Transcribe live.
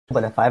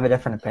But if I have a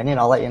different opinion,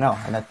 I'll let you know.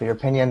 And if your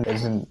opinion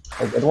isn't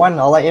a good one,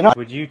 I'll let you know.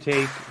 Would you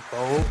take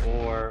Bo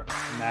or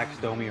Max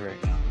Domi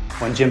right now?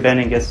 When Jim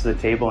Benning gets to the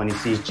table and he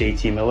sees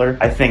JT Miller,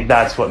 I think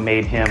that's what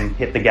made him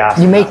hit the gas.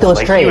 You make those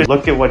trades.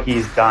 Look at what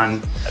he's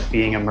done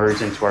being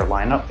emerged into our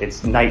lineup.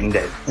 It's night and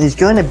day. He's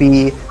going to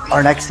be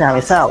our next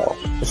Sammy Salvo,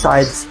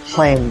 besides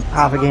playing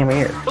half a game a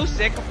year. So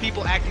sick of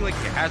people acting like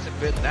it hasn't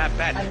been that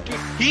bad. Dude,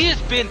 he has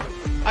been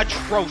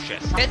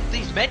atrocious. And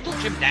these mental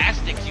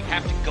gymnastics you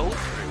have to go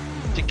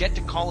through to get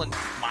to Colin's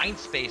mind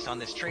space on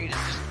this trade is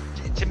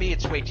just, to me,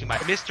 it's way too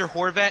much. Mr.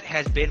 Horvat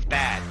has been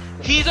bad.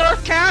 He's our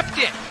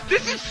captain.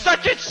 This is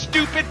such a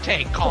stupid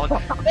take, Colin.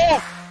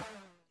 Oh.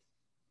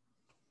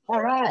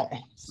 All right.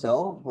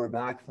 So we're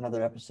back for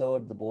another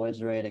episode. The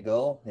boys are ready to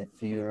go. If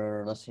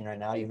you're listening right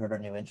now, you heard our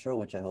new intro,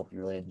 which I hope you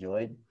really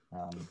enjoyed.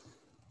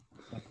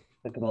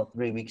 Took about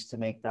 3 weeks to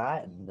make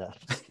that, and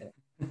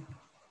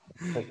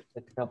took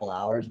a couple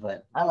hours,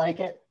 but I like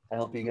it. I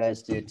hope you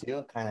guys do too.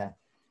 It kind of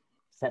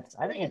sets.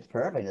 I think it's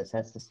perfect. It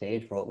sets the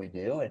stage for what we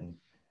do, and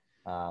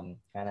kind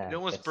of. It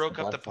almost broke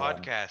up the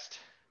podcast.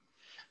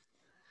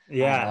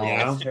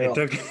 Yeah. It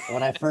took...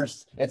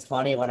 It's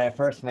funny when I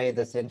first made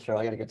this intro.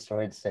 I got a good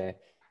story to say.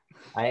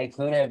 I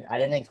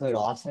didn't include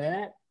Austin in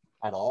it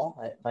at all.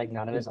 Like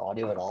none of his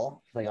audio at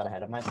all. I got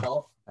ahead of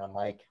myself, and I'm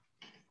like,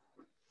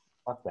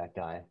 fuck that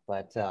guy.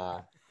 But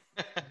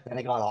then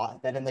it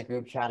got then in the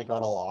group chat it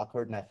got all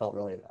awkward, and I felt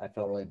really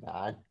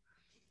bad.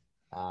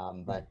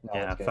 But no,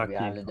 yeah, it's good. We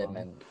added him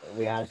in.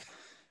 We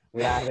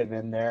had him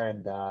in there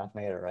and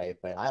made it right.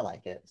 But I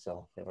like it.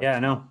 So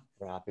no,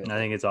 we're happy. I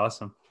think it's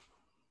awesome.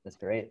 That's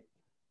great.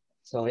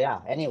 So yeah.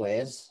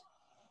 Anyways,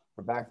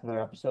 we're back for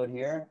another episode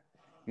here.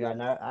 We got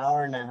an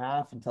hour and a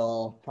half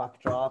until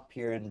puck drop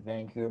here in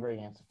Vancouver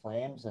against the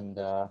Flames. And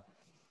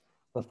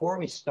before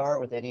we start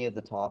with any of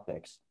the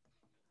topics,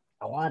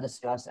 I want to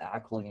discuss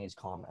Aquilini's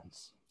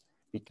comments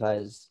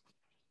because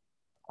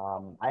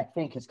I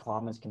think his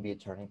comments can be a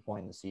turning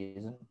point in the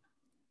season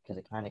because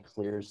it kind of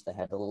clears the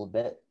head a little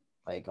bit.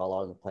 Like a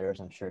lot of the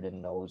players, I'm sure,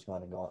 didn't know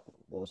what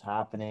was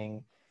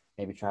happening.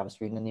 Maybe Travis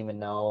Green didn't even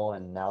know,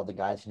 and now the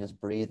guys can just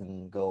breathe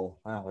and go,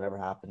 whatever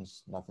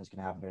happens, nothing's going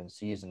to happen during the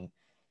season.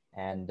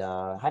 And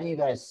how do you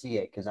guys see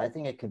it? Because I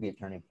think it could be a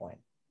turning point.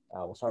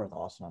 We'll start with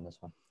Austin on this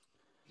one.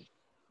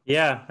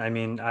 Yeah, I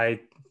mean,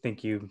 I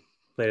think you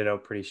played it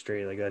out pretty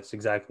straight. Like, that's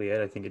exactly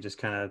it. I think it just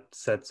kind of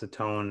sets a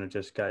tone of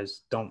just,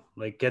 guys, don't,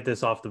 get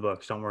this off the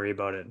books. Don't worry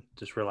about it.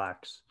 Just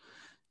relax.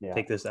 Yeah.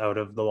 Take this out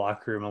of the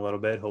locker room a little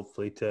bit,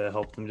 hopefully to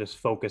help them just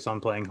focus on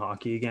playing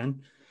hockey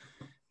again.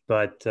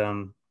 But,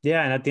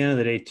 yeah, and at the end of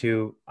the day,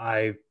 too,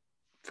 I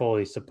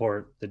fully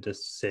support the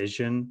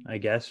decision, I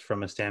guess,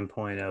 from a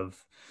standpoint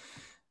of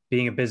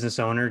being a business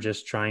owner,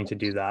 just trying to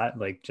do that,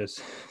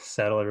 just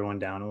settle everyone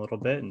down a little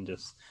bit and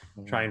just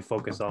try and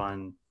focus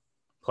on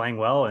playing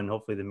well, and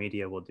hopefully the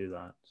media will do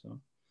that. So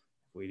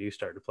we do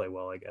start to play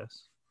well, I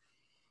guess.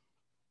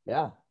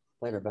 Yeah,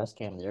 played our best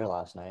game of the year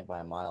last night by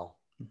a mile,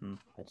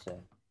 I'd say.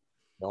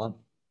 Dylan?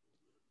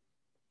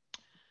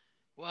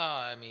 Well,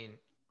 I mean,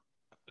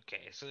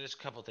 okay, so there's a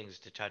couple things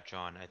to touch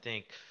on. I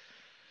think,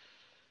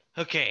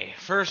 okay,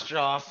 first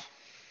off,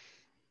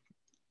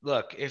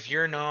 look, if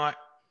you're not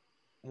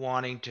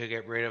wanting to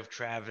get rid of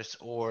Travis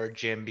or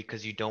Jim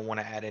because you don't want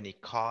to add any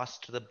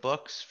cost to the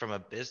books from a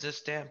business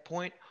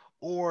standpoint,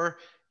 or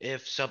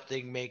if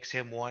something makes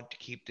him want to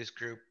keep this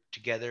group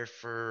together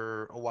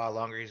for a while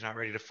longer, he's not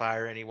ready to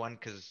fire anyone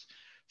because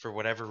for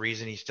whatever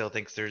reason he still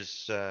thinks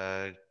there's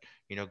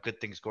good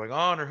things going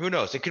on, or who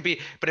knows, it could be.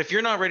 But if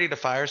you're not ready to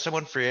fire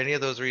someone for any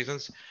of those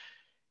reasons,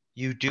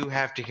 you do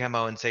have to come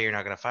out and say you're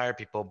not going to fire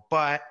people.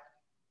 But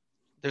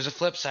there's a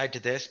flip side to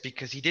this,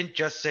 because he didn't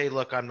just say,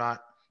 look, I'm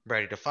not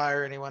ready to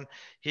fire anyone.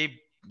 He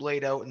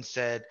laid out and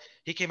said,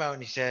 he came out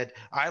and he said,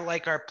 I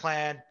like our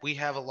plan. We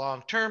have a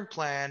long-term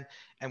plan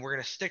and we're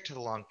going to stick to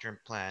the long-term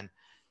plan.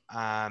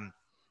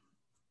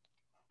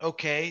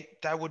 Okay,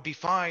 that would be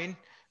fine,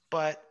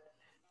 but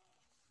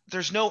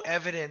there's no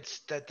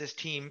evidence that this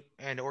team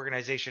and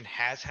organization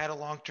has had a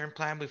long-term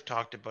plan. We've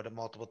talked about it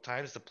multiple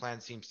times. The plan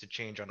seems to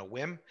change on a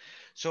whim.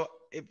 So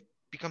it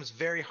becomes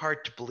very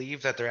hard to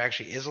believe that there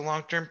actually is a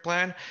long-term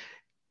plan.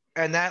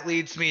 And that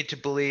leads me to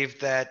believe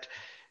that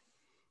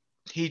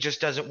he just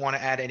doesn't want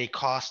to add any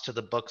cost to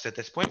the books at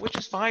this point, which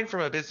is fine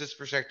from a business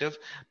perspective.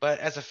 But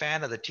as a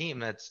fan of the team,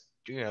 that's,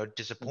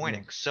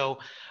 disappointing. So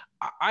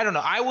I don't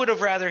know. I would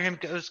have rather him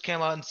just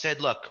came out and said,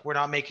 look, we're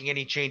not making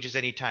any changes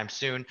anytime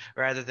soon,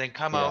 rather than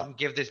come out and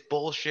give this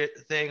bullshit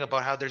thing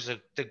about how there's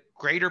the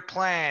greater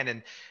plan.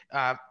 And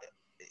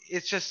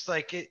it's just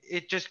like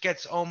it just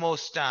gets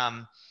almost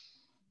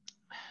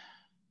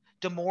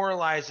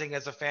demoralizing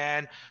as a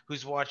fan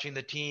who's watching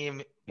the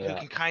team, who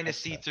can kind of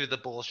see through the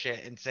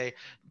bullshit and say,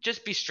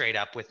 just be straight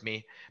up with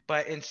me.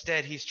 But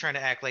instead he's trying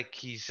to act like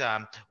he's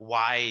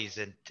wise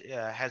and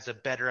has a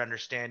better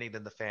understanding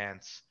than the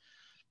fans.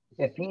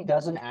 If he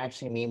doesn't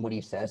actually mean what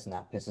he says, and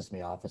that pisses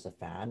me off as a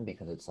fan,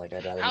 because it's like,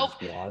 I'd rather just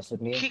be honest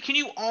with me. Can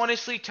you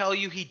honestly tell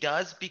you he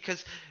does?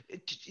 Because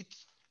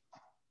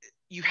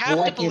you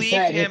have to believe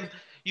him.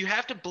 You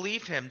have to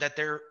believe him that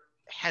there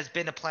has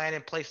been a plan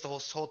in place the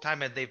whole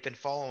time, and they've been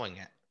following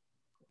it.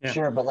 Yeah.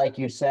 Sure, but like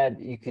you said,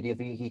 he could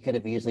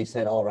have easily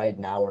said, "All right,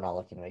 now we're not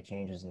looking to make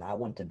changes," and that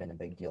wouldn't have been a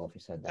big deal if he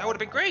said that. That would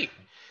have in been my great.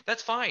 opinion.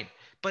 That's fine.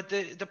 But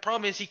the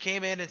problem is he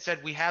came in and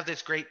said, we have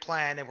this great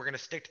plan and we're going to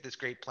stick to this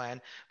great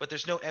plan. But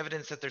there's no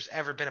evidence that there's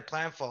ever been a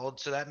plan followed.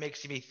 So that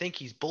makes me think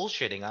he's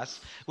bullshitting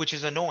us, which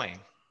is annoying.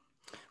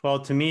 Well,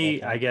 to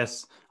me, I Okay.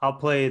 guess I'll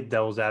play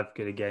devil's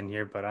advocate again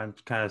here, but I'm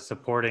kind of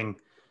supporting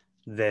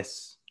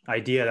this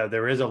idea that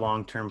there is a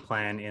long-term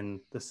plan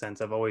in the sense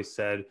I've always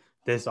said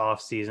this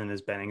off-season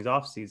is Benning's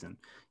off-season.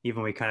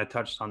 Even we kind of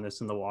touched on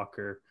this in the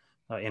Walker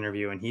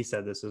interview, and he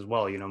said this as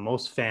well. You know,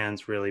 most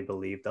fans really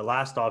believe the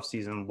last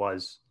off-season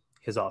was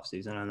his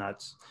off-season, and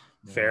that's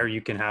fair.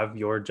 You can have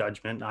your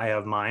judgment. I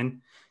have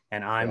mine,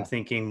 and I'm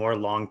thinking more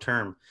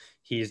long-term.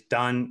 He's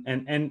done,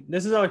 and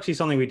this is actually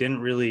something we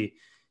didn't really,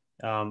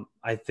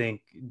 I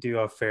think, do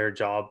a fair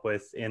job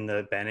with in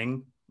the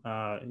Benning,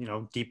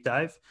 deep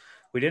dive.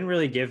 We didn't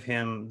really give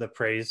him the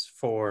praise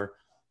for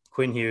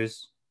Quinn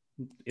Hughes,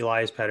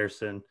 Elias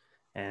Pettersson,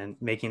 and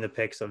making the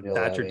picks of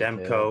Thatcher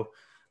Demko,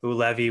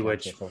 Ulevy,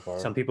 which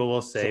some people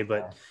will say,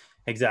 but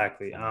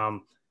exactly.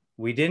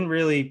 We didn't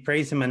really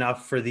praise him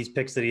enough for these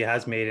picks that he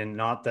has made, and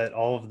not that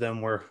all of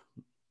them were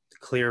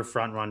clear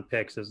front run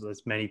picks,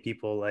 as many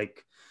people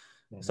like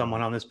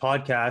someone on this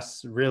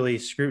podcast really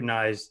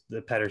scrutinized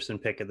the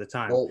Pettersson pick at the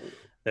time. Well,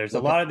 there's a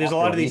lot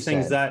of these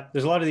things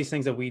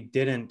that we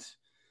didn't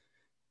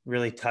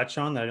really touch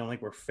on that I don't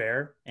think were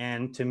fair.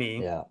 And to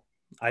me,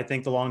 I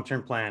think the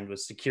long-term plan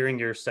was securing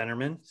your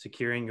centerman,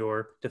 securing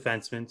your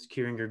defenseman,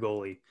 securing your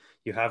goalie.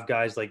 You have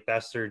guys like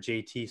Besser,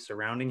 JT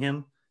surrounding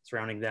them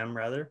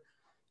rather,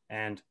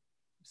 and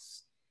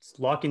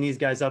locking these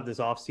guys up this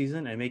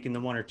offseason and making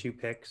them one or two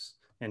picks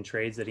and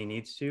trades that he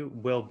needs to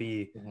will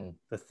be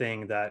the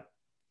thing that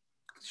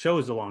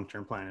shows the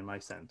long-term plan in my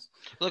sense.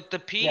 Look, the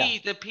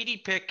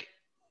PD pick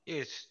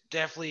is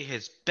definitely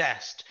his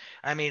best.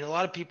 I mean, a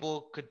lot of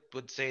people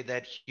would say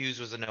that Hughes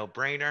was a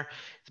no-brainer.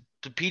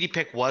 The PD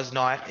pick was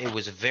not.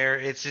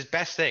 It's his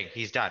best thing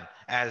he's done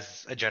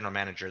as a general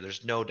manager.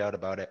 There's no doubt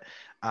about it.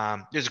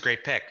 It was a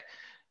great pick.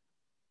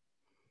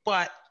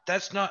 But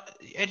that's not,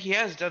 and he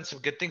has done some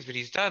good things, but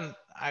he's done,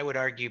 I would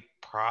argue,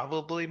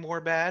 probably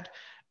more bad.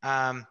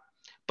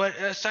 But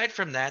aside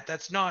from that,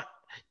 that's not,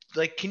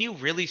 like, can you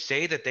really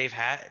say that they've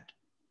had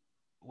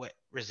what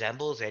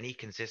resembles any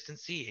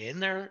consistency in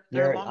their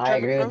long-term I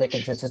agree approach? with the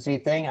consistency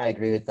thing. I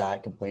agree with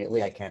that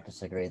completely. I can't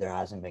disagree. There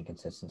hasn't been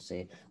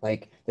consistency.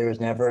 Like, there was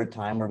never a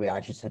time where we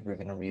actually said we're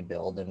going to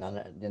rebuild, and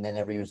they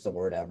never used the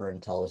word ever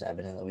until it was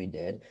evident that we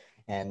did.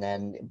 And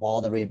then while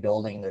they're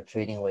rebuilding, they're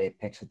trading away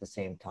picks at the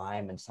same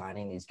time and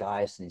signing these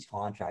guys to these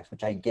contracts,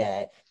 which I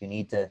get. You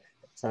need to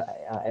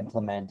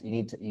implement. You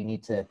need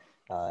to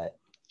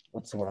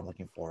what's the word I'm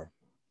looking for?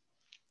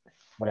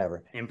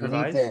 Whatever.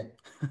 Improvise.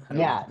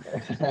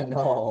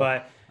 No.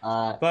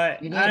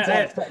 But you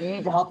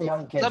need to help the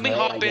young kids. Let me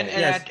hop in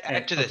and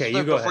add to this. Okay,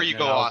 you go before ahead, you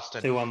go, I'll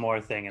Austin. say one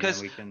more thing, and then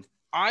we can.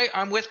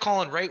 I'm with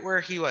Colin right where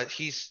he was.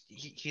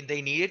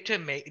 They needed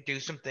to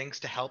do some things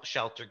to help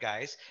shelter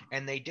guys,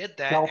 and they did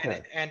that.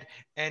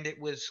 And it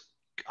was,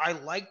 I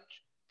liked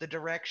the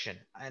direction,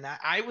 and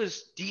I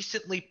was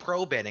decently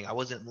pro Benning. I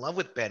wasn't in love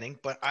with Benning,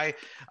 but I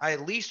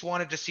at least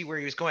wanted to see where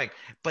he was going.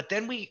 But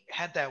then we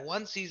had that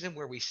one season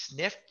where we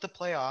sniffed the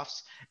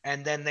playoffs,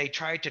 and then they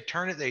tried to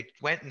turn it. They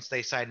went and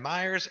they signed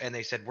Myers, and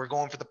they said we're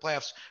going for the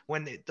playoffs,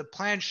 when the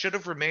plan should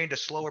have remained a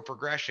slower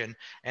progression,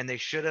 and they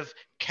should have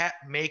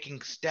kept making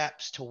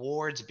steps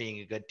towards being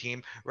a good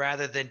team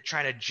rather than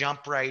trying to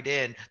jump right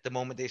in the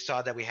moment they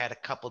saw that we had a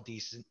couple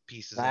decent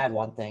pieces. I had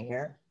one thing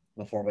here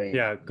before we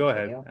go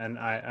ahead, and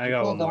I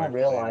got one more. People don't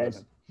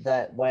realize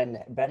that when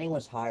Benning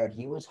was hired,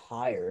 he was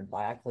hired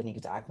by Aquilini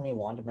because Aquilini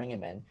wanted to bring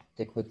him in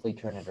to quickly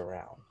turn it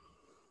around,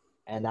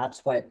 and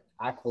that's what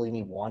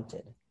Aquilini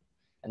wanted.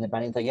 And then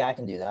Benning's like, "Yeah, I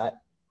can do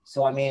that."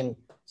 So I mean,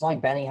 it's not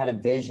like Benning had a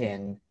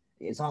vision.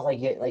 It's not like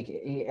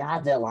he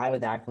had to align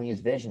with Aquilini's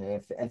vision.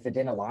 And if it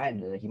didn't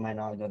align, he might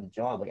not have got the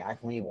job. Like,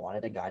 Aquilini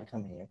wanted a guy to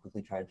come in here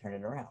quickly try to turn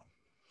it around.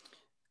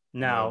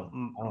 Now,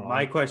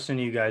 my question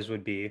to you guys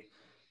would be.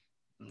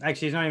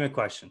 Actually, it's not even a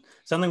question.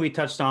 Something we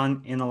touched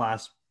on in the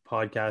last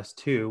podcast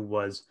too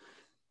was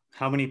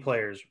how many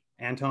players: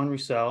 Anton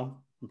Roussel,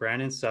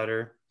 Brandon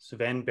Sutter,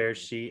 Sven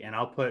Berchi, and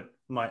I'll put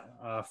my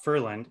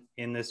Ferland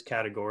in this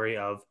category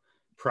of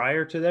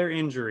prior to their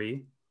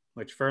injury,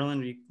 which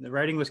Ferland, the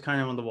writing was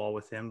kind of on the wall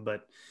with him,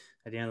 but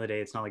at the end of the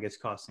day, it's not like it's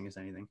costing us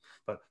anything.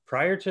 But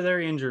prior to their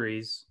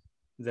injuries,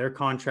 their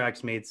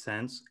contracts made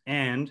sense.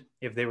 And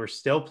if they were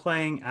still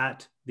playing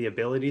at the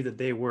ability that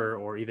they were,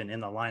 or even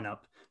in the lineup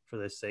for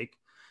this sake,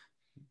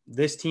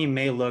 this team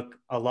may look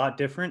a lot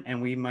different,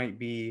 and we might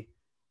be,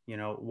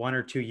 1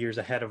 or 2 years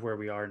ahead of where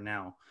we are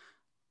now.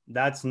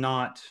 That's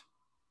not,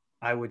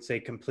 I would say,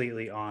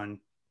 completely on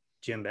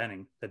Jim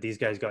Benning that these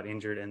guys got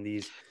injured, and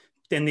these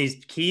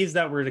keys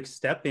that were to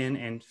step in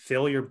and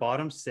fill your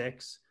bottom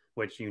six,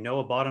 which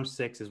a bottom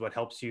six is what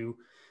helps you,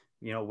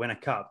 win a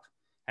cup,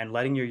 and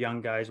letting your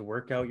young guys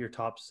work out your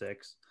top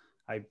six.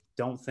 I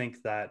don't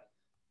think that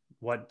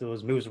what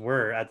those moves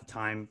were at the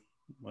time,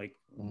 like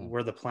Mhm.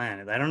 were the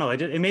plan. I don't know.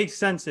 It makes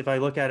sense if I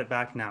look at it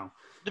back now.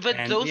 But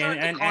And those aren't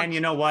the and you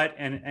know what?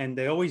 And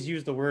they always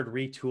use the word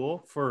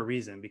retool for a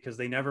reason, because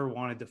they never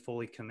wanted to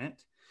fully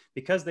commit,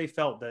 because they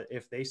felt that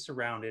if they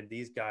surrounded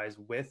these guys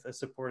with a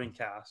supporting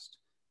cast,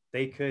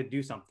 they could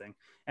do something.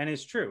 And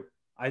it's true.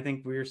 I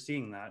think we're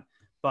seeing that.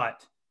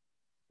 But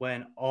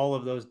when all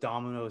of those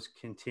dominoes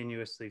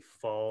continuously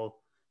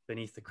fall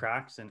beneath the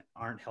cracks and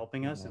aren't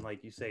helping us, and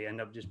like you say,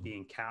 end up just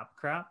being cap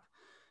crap,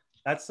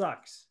 that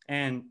sucks.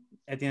 And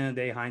at the end of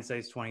the day,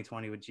 hindsight's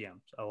 2020 with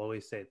GMs. I'll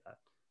always say that.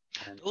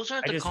 And Those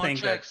aren't I the just think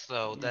that, contracts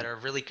though that are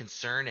really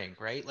concerning,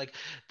 right? Like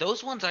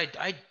those ones,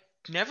 I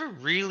never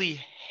really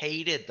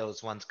hated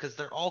those ones because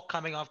they're all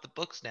coming off the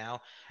books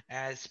now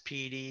as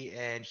PD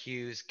and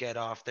Hughes get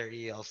off their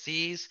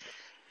ELCs.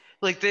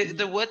 Like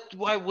the what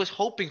I was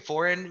hoping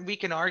for, and we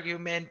can argue,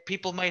 man,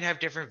 people might have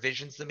different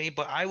visions than me,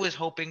 but I was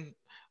hoping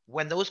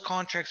when those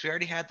contracts, we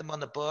already had them on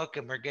the book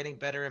and we're getting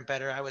better and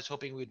better. I was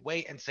hoping we'd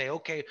wait and say,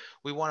 okay,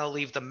 we want to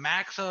leave the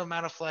maximum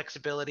amount of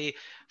flexibility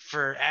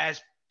for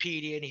as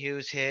PD and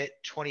Hughes hit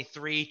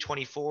 23,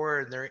 24,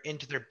 and they're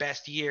into their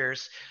best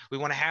years. We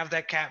want to have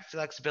that cap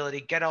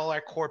flexibility, get all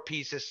our core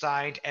pieces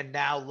signed, and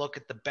now look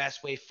at the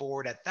best way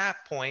forward at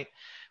that point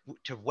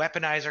to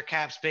weaponize our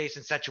cap space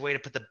in such a way to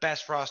put the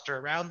best roster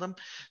around them.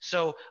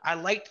 So I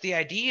liked the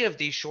idea of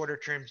these shorter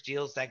term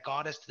deals that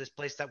got us to this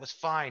place. That was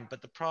fine.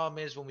 But the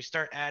problem is when we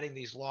start adding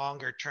these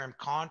longer term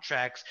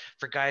contracts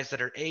for guys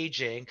that are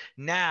aging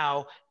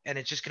now, and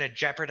it's just going to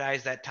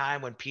jeopardize that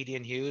time when PD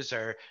and Hughes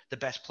are the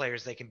best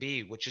players they can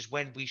be, which is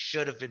when we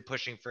should have been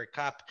pushing for a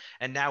cup.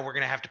 And now we're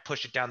going to have to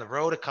push it down the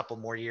road a couple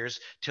more years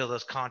till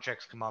those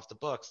contracts come off the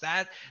books.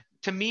 That,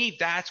 to me,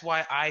 that's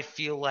why I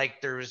feel like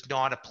there is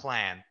not a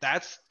plan.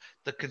 That's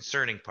the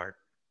concerning part.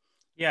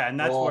 yeah, and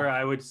that's where Well,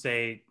 I would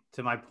say,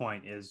 to my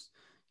point is,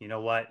 you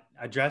know what,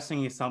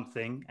 addressing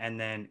something and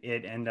then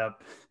it end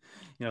up,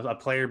 a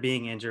player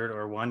being injured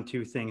or one,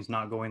 two things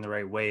not going the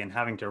right way and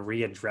having to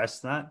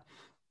readdress that,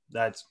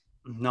 that's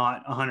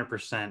not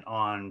 100%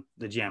 on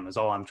the GM is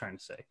all I'm trying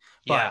to say.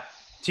 Yeah.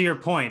 But to your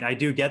point, I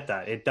do get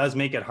that. It does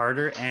make it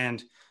harder.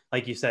 And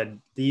like you said,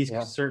 these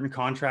certain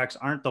contracts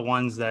aren't the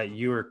ones that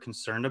you are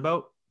concerned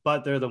about,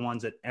 but they're the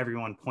ones that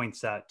everyone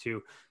points at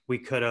to. We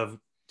could have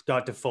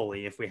got to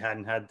Foley if we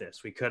hadn't had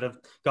this. We could have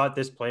got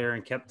this player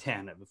and kept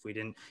Tanev if we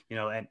didn't,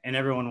 and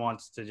everyone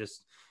wants to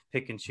just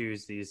pick and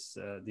choose these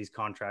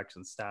contracts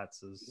and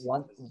stats.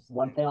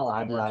 One thing I'll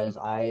add to that is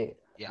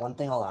Yeah. one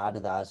thing I'll add to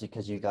that is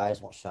because you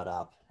guys won't shut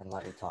up and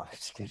let me talk.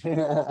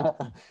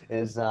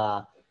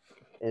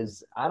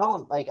 is I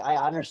don't like I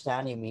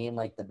understand you mean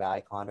like the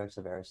bad contracts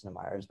of Harrison and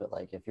Myers, but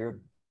like if you're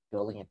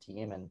building a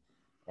team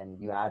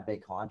and you add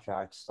big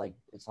contracts, like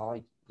it's not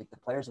like the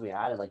players we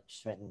added like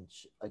Schmidt and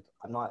like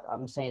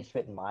I'm saying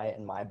Schmidt in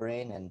my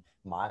brain and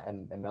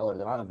Miller,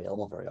 they're not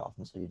available very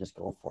often, so you just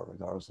go for it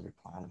regardless of your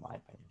plan. In my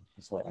opinion,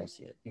 that's the way I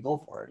see it. You go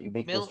for it. You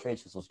make those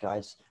trades because those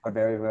guys are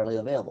very rarely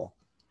available.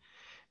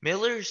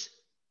 Miller's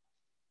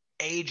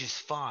age is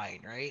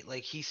fine, right?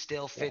 Like he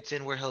still fits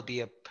in where he'll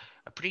be a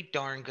pretty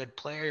darn good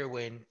player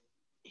when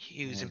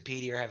Hughes and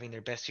PD are having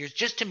their best years.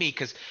 Just to me,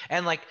 because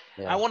and like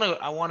I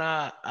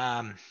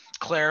wanna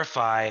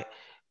clarify.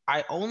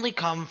 I only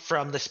come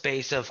from the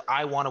space of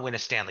I want to win a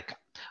Stanley Cup.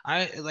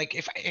 I like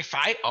if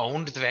I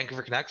owned the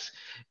Vancouver Canucks,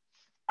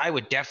 I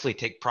would definitely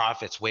take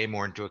profits way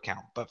more into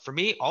account. But for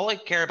me, all I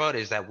care about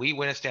is that we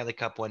win a Stanley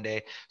Cup one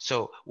day.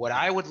 So what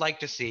I would like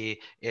to see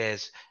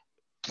is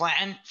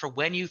plan for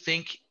when you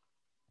think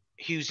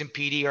Hughes and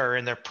PD are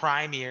in their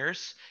prime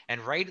years, and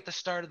right at the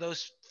start of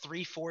those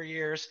 3-4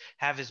 years,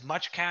 have as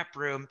much cap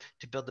room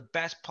to build the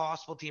best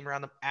possible team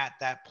around them at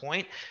that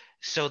point.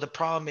 So the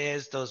problem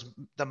is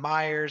the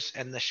Myers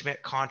and the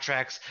Schmidt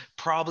contracts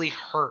probably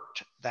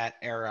hurt that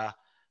era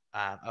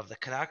of the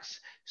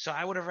Canucks. So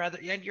I would have rather.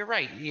 Yeah, you're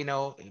right.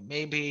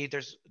 Maybe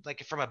there's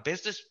like from a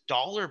business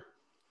dollar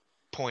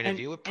point of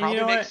view, it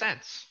probably makes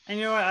sense. And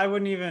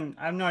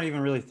I'm not even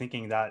really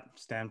thinking that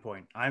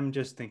standpoint. I'm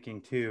just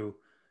thinking too,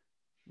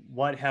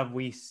 what have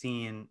we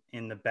seen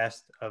in the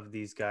best of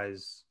these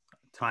guys'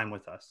 time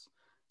with us?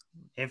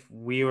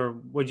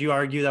 Would you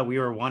argue that we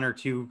were one or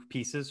two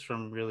pieces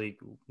from really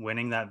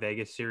winning that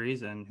Vegas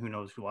series and who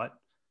knows what?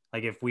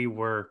 Like if we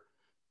were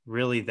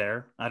really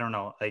there, I don't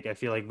know. Like I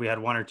feel like we had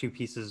one or two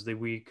pieces that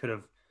we could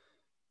have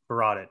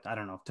brought it. I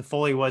don't know. If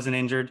Toffoli wasn't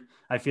injured,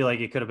 I feel like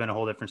it could have been a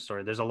whole different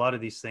story. There's a lot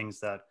of these things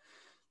that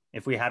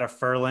if we had a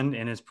Furland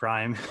in his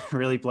prime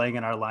really playing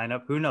in our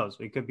lineup, who knows?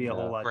 We could be a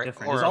whole lot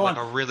different. Or like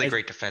a really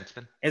great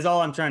defenseman. Is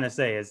all I'm trying to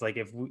say is like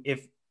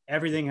if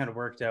everything had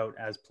worked out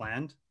as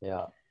planned,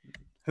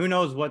 who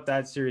knows what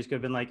that series could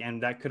have been like,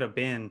 and that could have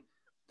been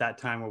that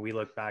time where we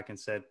look back and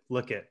said,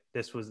 look at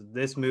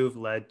this move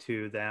led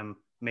to them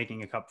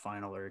making a cup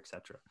final or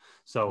etc.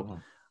 So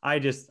I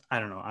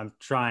don't know. I'm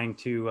trying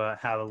to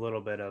have a little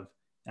bit of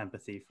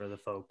empathy for the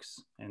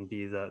folks and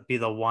be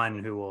the one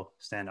who will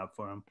stand up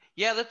for them.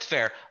 Yeah, that's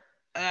fair.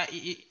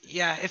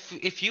 Yeah,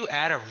 if you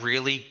add a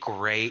really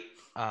great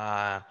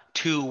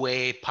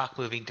two-way puck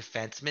moving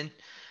defenseman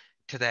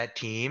to that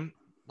team,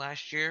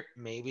 last year,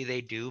 maybe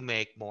they do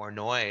make more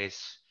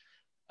noise.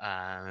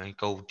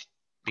 Go,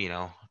 you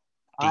know,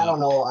 I deep. don't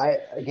know.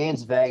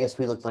 Against Vegas,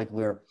 we looked like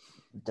we were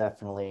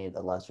definitely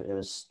the lesser. It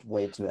was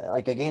way too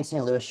like against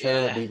St. Louis. Sure,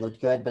 Yeah, we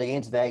looked good, but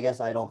against Vegas,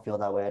 I don't feel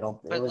that way. I don't.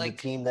 It but was a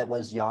like, team that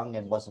was young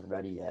and wasn't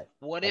ready yet.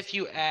 what That's if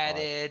you my thought.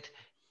 added,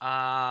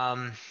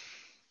 um,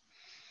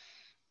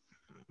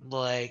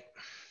 like,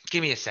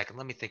 give me a second.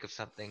 Let me think of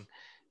something.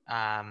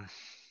 Um,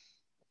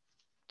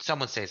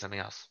 someone say something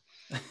else.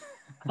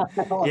 I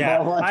don't Yeah,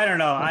 know. I don't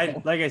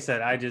know. Like I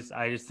said, I just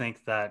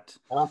think that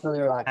I don't feel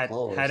they were that had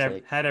close.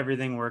 Like, had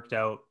everything worked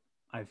out,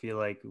 I feel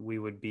like we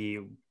would be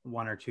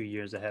 1 or 2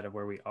 years ahead of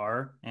where we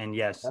are. And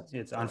yes, that's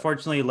it's fair.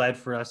 unfortunately led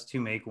for us to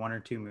make 1 or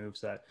 2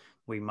 moves that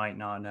we might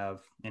not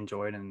have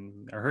enjoyed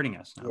and are hurting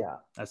us now. Yeah.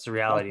 That's the Like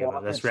reality of it.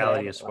 Walker That's the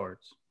reality said, of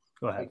sports.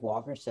 Go ahead. like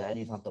Walker said,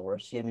 he's not the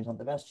worst GM. He's not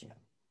the best GM.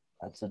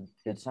 That's a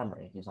good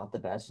summary. He's not the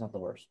best. He's not the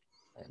worst.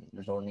 And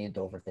there's no need to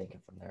overthink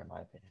it from there, in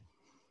my opinion.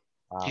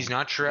 He's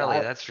not But Shirley,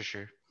 that's for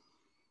sure.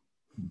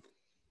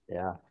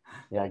 yeah,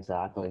 yeah,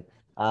 exactly.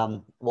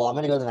 Well, I'm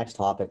gonna go to the next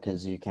topic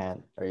because you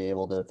can't. Are you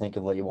able to think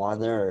of what you want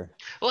there? Or?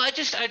 Well, I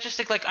just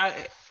think like I'm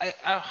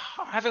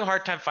having a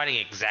hard time finding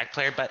an exact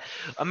player, but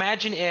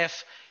imagine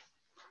if,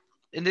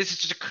 and this is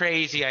just a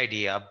crazy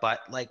idea,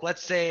 but like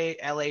let's say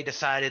LA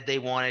decided they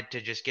wanted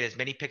to just get as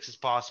many picks as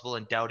possible,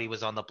 and Doughty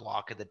was on the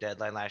block at the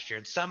deadline last year,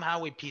 and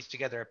somehow we pieced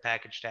together a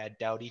package to add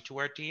Doughty to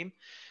our team.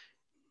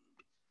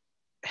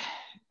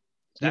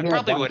 So you'd That be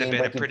like probably one would have game been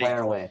a breaking pretty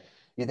player away.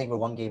 You think we're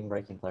one game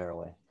breaking player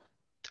away?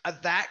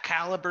 that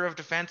caliber of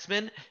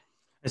defenseman on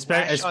that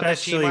team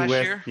Especially last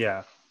with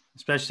year.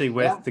 especially Yeah.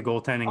 with the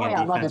goaltending Oh and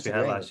yeah, I'm not defense we had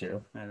disagreeing last with year.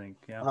 you. I think,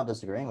 yeah. I'm not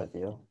disagreeing with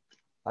you.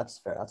 That's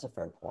fair. That's a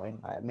fair point.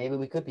 Maybe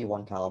we could be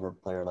one caliber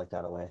player like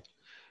that away.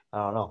 I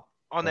don't know.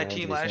 On that Remains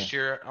team to be seen. last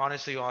year,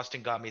 honestly,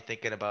 Austin got me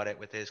thinking about it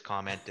with his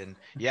comment, and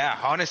yeah,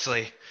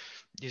 honestly,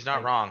 he's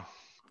not wrong.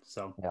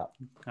 So, Yeah.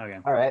 okay.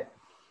 All right.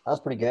 That was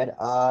pretty good.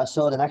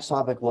 So the next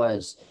topic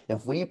was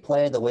if we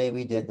play the way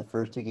we did the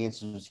first two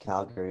games was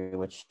Calgary,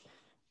 which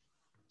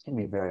it's gonna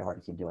be very hard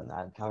to keep doing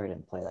that. Calgary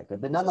didn't play that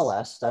good, but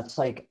nonetheless, that's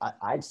like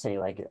I'd say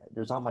like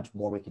there's not much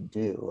more we can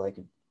do. Like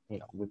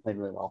we played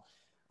really well.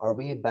 Are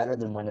we better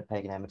than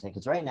Winnipeg and Edmonton?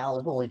 Because right now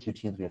there's only two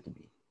teams we have to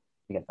beat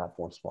to get that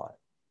fourth spot.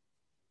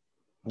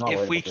 I'm not If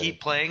worried we about the other keep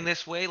teams. playing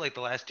this way, like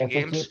the last two If we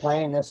games, keep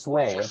playing this for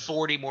way,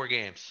 40 more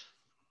games.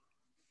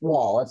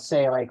 well, let's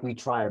say like we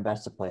try our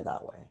best to play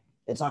that way.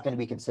 It's not going to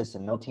be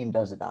consistent. No team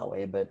does it that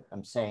way. But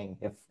I'm saying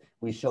if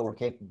we show we're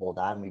capable of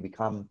that and we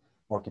become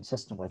more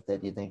consistent with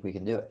it, do you think we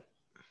can do it?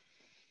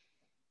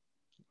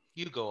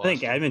 You go, I think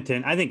Austin.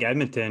 Edmonton. I think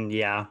Edmonton.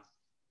 Yeah,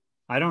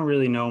 I don't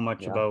really know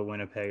much Yeah. about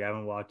Winnipeg. I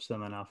haven't watched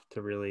them enough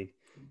to really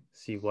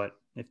see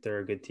if they're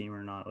a good team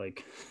or not.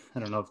 Like, I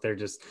don't know if they're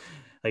just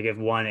like if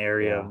one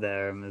area of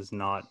them is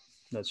not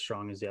as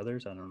strong as the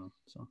others. I don't know.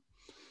 So,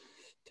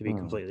 to be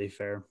completely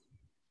fair,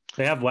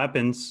 they have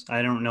weapons.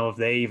 I don't know if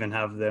they even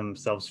have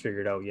themselves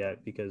figured out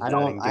yet because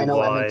adding I know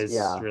Dubois Edmonton. is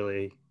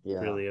Yeah.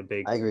 really a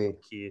big I agree.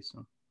 key.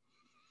 So.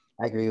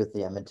 I agree with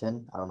the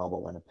Edmonton. I don't know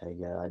about Winnipeg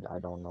yet. I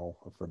don't know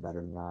if we're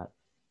better than that.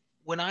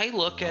 When I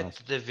look at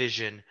the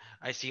division,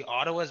 I see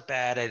Ottawa's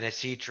bad, and I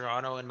see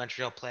Toronto and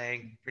Montreal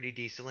playing pretty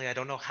decently. I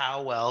don't know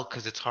how well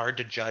because it's hard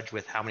to judge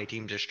with how many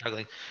teams are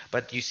struggling.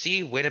 But you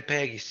see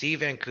Winnipeg, you see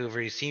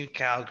Vancouver, you see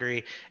Calgary,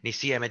 and you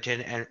see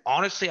Edmonton. And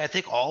honestly, I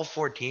think all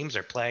four teams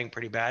are playing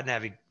pretty bad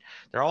and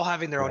they're all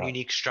having their own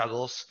unique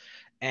struggles.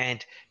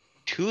 And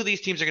two of these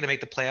teams are going to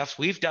make the playoffs.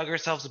 We've dug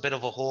ourselves a bit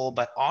of a hole,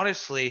 but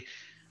honestly,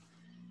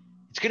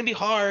 it's going to be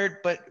hard.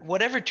 But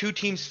whatever two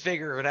teams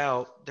figure it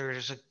out,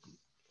 there's a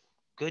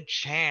good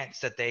chance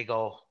that they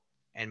go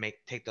and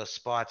take those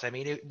spots. I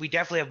mean, we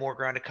definitely have more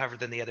ground to cover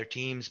than the other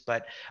teams,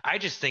 but I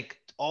just think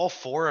all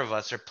four of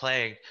us are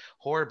playing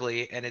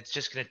horribly, and it's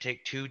just going to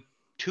take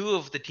two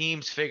of the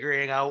teams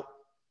figuring out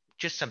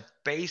just some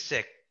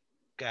basic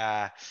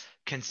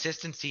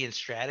consistency and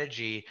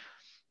strategy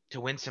to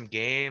win some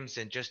games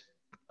and just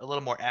a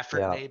little more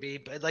effort maybe.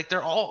 But like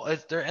they're all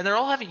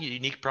having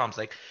unique problems.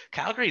 Like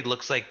Calgary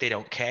looks like they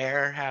don't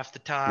care half the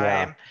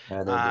time.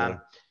 Yeah, they do.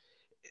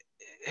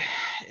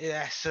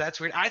 Yeah, so that's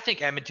weird. I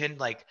think Edmonton,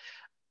 like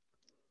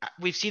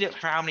we've seen it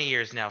for how many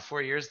years now?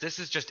 4 years. This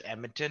is just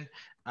Edmonton.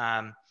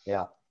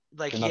 Yeah.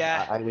 Like we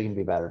can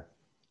be better.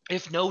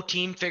 If no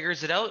team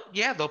figures it out,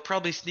 yeah, they'll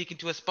probably sneak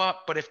into a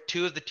spot. But if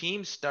two of the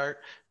teams start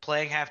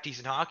playing half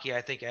decent hockey, I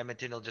think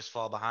Edmonton will just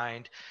fall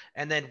behind.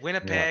 And then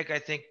Winnipeg, I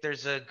think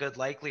there's a good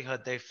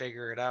likelihood they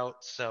figure it out.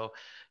 So,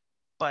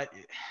 but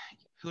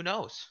who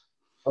knows?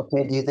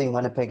 Okay, do you think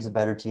Winnipeg's a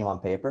better team on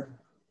paper?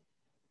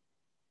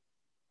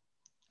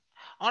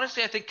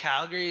 Honestly, I think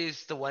Calgary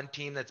is the one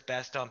team that's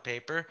best on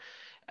paper,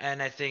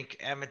 and I think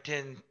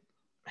Edmonton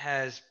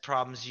has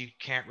problems you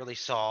can't really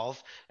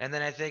solve. And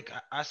then I think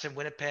us and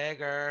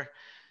Winnipeg are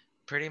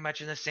pretty much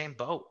in the same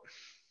boat.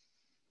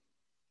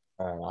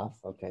 Fair enough.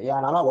 Okay. Yeah,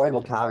 and I'm not worried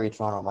about Calgary,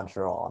 Toronto,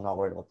 Montreal. I'm not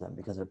worried about them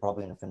because they're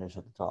probably going to finish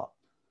at the top.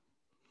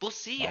 we'll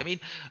see. No. I mean,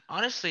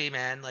 honestly,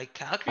 man, like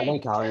I Calgary.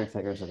 think Calgary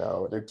figures it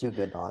out. They're too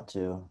good not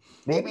to.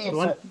 Maybe it's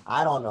one-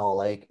 I don't know.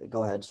 Like,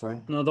 go ahead. Sorry.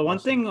 No, the one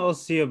Austin. thing I'll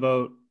see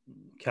about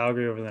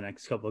Calgary over the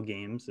next couple of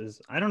games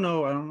is I don't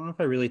know if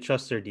I really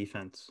trust their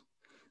defense.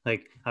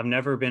 Like I've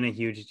never been a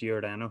huge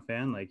Giordano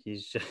fan. Like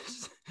he's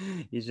just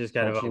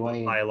kind of Especially when a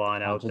he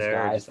pylon out punches there,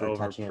 guys just for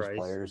touching his overpriced.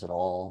 players at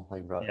all.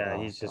 Like, bro, Yeah,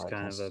 oh he's just God,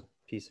 kind of a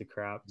piece of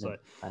crap. he's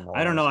But I don't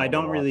annoying know. as I hell to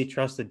don't really watch.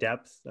 trust the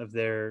depth of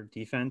their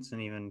defense.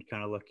 And even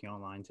kind of looking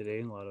online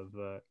today, a lot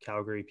of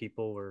Calgary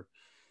people were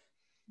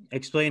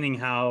explaining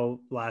how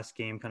last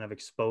game kind of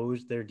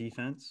exposed their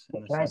defense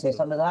in the Can I sense say of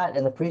something to that?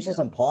 In the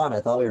preseason pod, I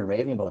thought we were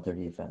raving about their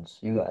defense.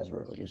 You guys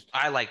were at least.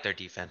 I like their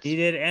defense. he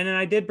did, and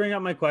I did bring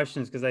up my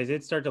questions because I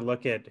did start to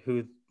look at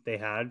who they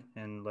had,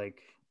 and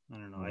like I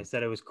don't know, I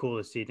said it was cool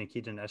to see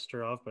Nikita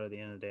Nesterov, but at the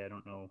end of the day, I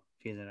don't know if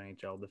he's an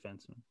NHL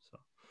defenseman. So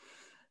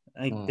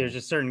I think there's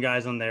just certain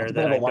guys on there That's a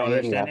that bit of I a don't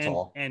 180, understand, that's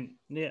all. and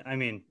yeah, I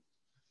mean,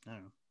 I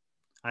don't know.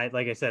 I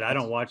like I said, I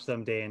don't watch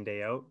them day in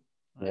day out.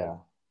 Yeah.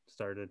 I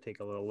started to take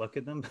a little look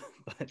at them,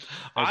 but that's just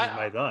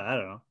my I thought. I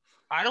don't know.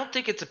 I don't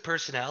think it's a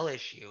personnel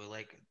issue.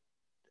 Like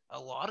a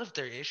lot of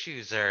their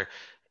issues are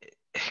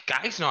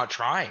guys not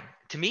trying.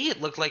 To me, it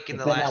looked like in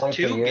It's the been that last way for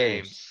two years.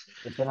 games.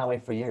 It's been that way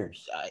for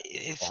years.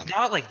 It's Yeah.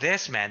 not like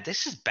this, man.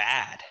 This is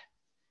bad.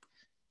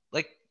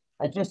 Like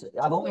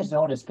I've always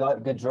noticed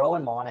Gaudreau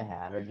and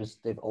Monahan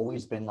they've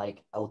always been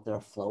like out there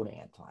floating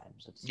at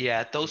times.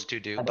 yeah, those two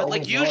do. I've But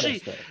like always usually,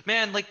 noticed it.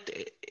 man,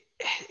 like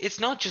it's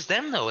not just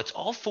them though. It's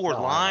all four No,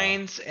 I know.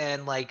 lines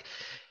and like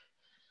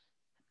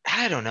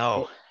I don't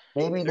know.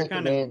 Maybe They're they could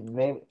kind of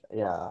maybe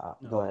yeah.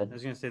 No, Go ahead. I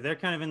was gonna say they're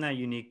kind of in that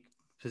unique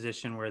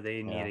position where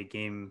they need Yeah. a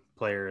game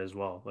player as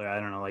well. Like I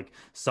don't know, like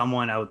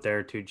someone out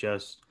there to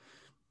just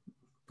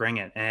bring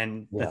it.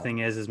 And the Yeah. thing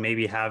is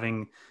maybe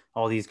having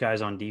all these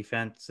guys on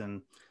defense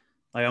and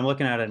like I'm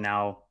looking at it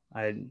now.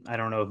 I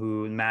don't know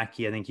who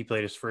Mackey. I think he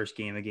played his first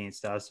game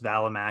against us.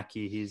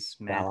 Valimaki. He's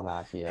man.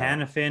 Valimaki, yeah.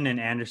 Hanifin and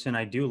Anderson.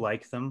 I do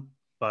like them,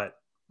 but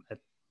at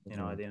the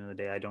Mhm. end of the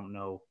day, I don't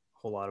know a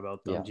whole lot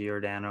about them. Yeah.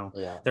 Giordano.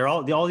 Yeah. They're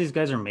all these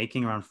guys are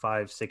making around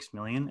 5-6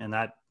 million, and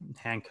that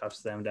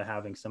handcuffs them to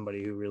having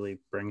somebody who really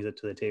brings it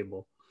to the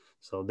table.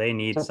 So they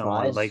need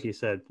someone, Surprise. like you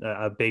said,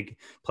 a big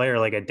player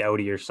like a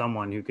Doughty or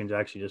someone who can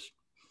actually just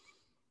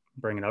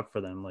bring it up for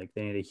them. Like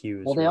they need a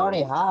Hughes. Well, they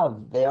really.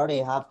 already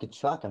have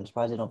Kachuk. I'm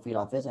surprised they don't feed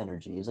off his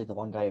energy. He's like the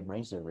one guy who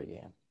brings it every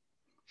game.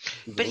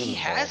 He's But really he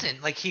involved.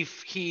 hasn't. Like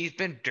he's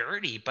been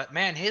dirty. But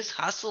man, his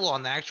hustle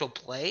on the actual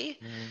play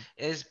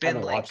has I been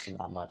haven't like watched him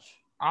that much.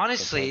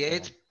 honestly, personally.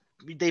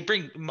 it's they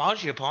bring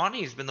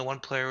Mangiapane has been the one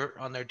player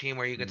on their team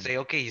where you could say,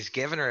 okay, he's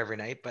giving her every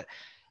night, but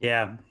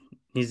Yeah,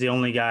 he's the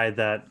only guy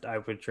that I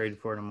would trade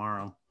for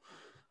tomorrow.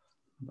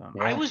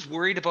 Yeah. I was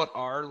worried about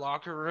our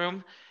locker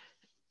room.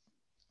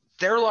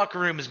 Their locker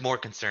room is more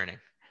concerning.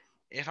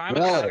 If I'm a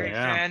Really? Calgary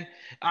Yeah. fan,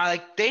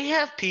 like they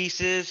have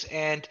pieces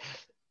and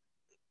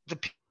the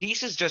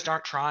pieces just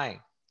aren't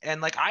trying. And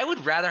like I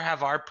would rather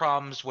have our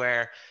problems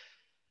where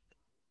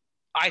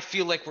I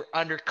feel like we're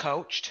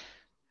undercoached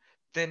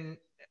than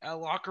a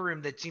locker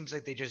room that seems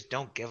like they just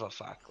don't give a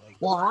fuck. Like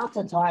Well, half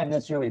the time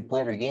this year we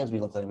played our games, we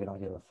look like we don't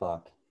give a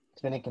fuck.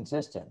 It's been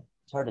inconsistent.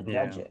 It's hard to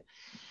judge Yeah. it.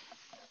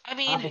 I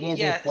mean, Half the games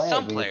yeah, we've played,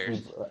 some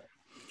players.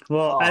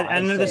 Well, I'd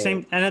and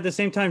say at the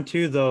same time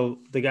too, though,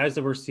 the guys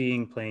that we're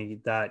seeing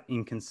playing that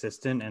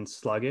inconsistent and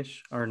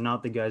sluggish are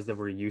not the guys that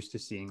we're used to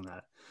seeing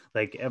that.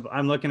 Like if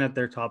I'm looking at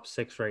their top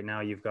six right now.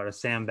 You've got a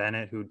Sam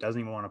Bennett who doesn't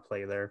even want to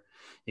play there.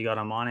 You got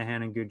a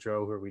Monahan and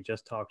Goudreau who we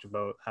just talked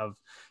about have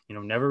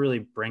never really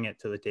bring it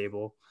to the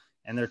table.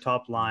 And their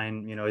top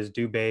line, is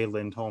Dubé,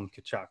 Lindholm,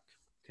 Kachuk.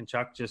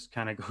 Kachuk just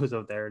kind of goes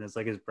out there and it's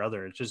like his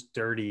brother. It's just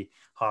dirty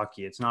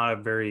hockey. It's not a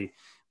very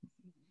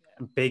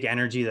big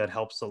energy that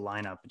helps the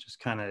lineup. It just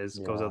kind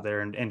of goes out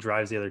there and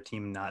drives the other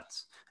team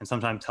nuts and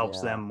sometimes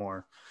helps them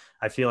more.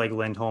 I feel like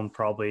Lindholm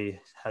probably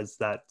has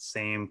that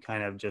same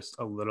kind of just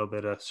a little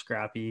bit of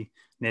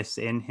scrappiness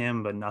in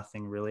him, but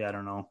nothing really. I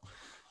don't know.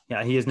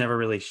 Yeah, he has never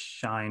really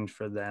shined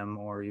for them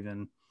or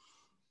even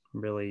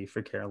really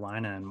for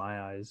Carolina in my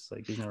eyes.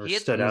 Like he's never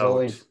stood out.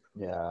 Always,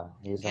 he had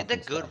nothing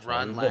a good special.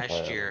 run He's a good last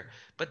player. year,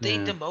 but they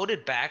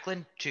demoted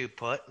Backlund to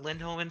put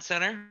Lindholm in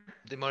center.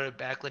 They demoted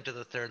Backlund to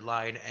the third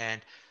line,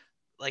 and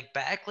like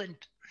Backlund,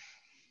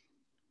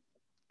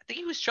 I think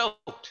he was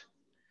choked.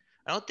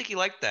 I don't think he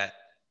liked that.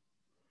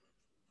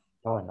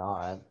 Probably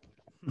not.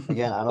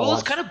 Again, I don't Well,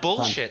 it's watch kind of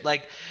bullshit.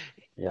 Like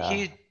Yeah.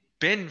 he's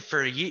been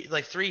for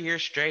like 3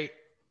 years straight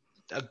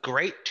a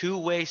great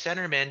two-way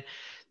centerman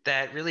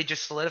that really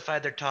just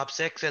solidified their top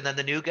six, and then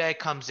the new guy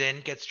comes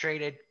in, gets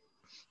traded,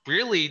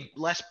 really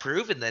less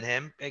proven than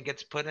him, and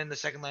gets put in the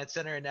second line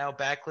center. And now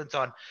Backlund's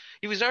on.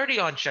 He was already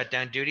on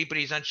shutdown duty, but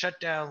he's on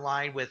shutdown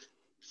line with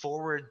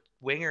forward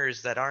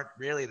wingers that aren't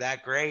really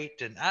that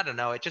great. And I don't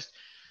know. It just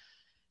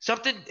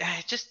something.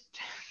 Just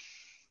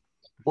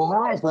Well,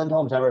 how has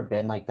Lindholm's ever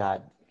been like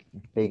that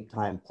big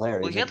time player?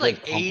 well, He's he a had good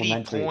like 80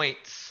 complimentary.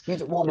 points. No. in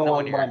the 1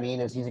 What I year. mean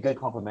is he's a good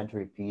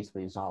complimentary piece,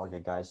 but he's not like a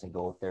guy to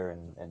go out there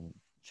and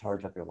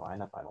charge up your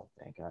lineup. I don't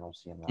think. I don't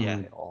see him that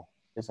way at all.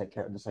 just like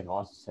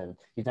Austin said,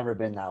 he's never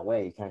been that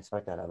way. You can't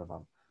expect that out of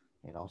him,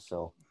 you know.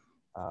 So,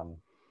 I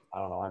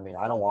don't know. I mean,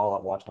 I don't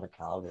want to watch out of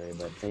Calgary,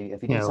 but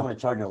if you need someone to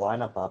charge your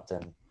lineup up,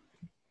 then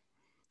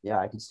yeah,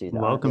 I can see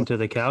that. Welcome to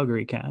the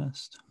Calgary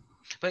cast.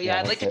 But yeah,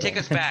 I'd like to take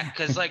us back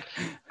because, like,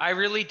 I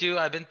really do.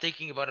 I've been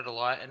thinking about it a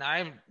lot,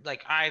 and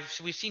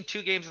we've seen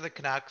 2 games of the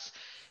Canucks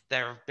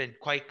that have been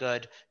quite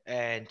good,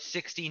 and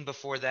 16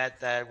 before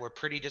that were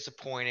pretty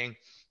disappointing.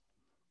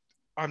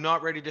 I'm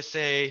not ready to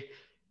say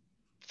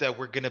that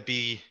we're gonna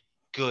be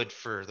good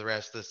for the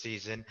rest of the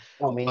season.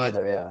 Oh, me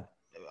neither. Yeah.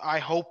 I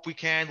hope we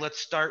can. Let's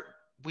start.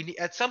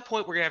 At some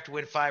point we're gonna have to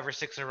win 5 or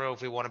 6 in a row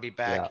if we want to be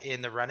back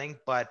in the running.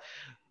 But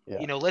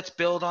let's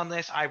build on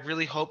this. I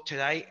really hope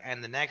tonight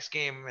and the next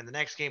game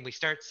we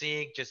start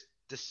seeing just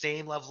the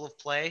same level of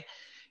play.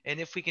 And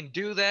if we can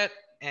do that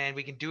and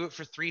we can do it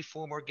for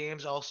 3-4 more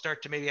games, I'll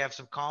start to maybe have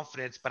some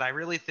confidence. But I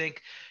really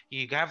think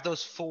you have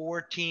those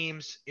 4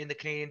 teams in the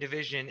Canadian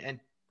division and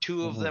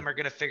 2 of them are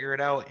going to figure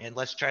it out. And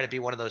let's try to be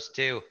one of those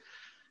 2.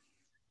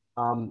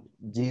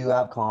 Do you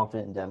have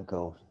confidence in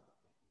Demko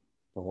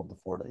to hold the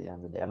fort at the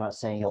end of the day? I'm not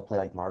saying he'll play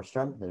like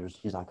Markstrom.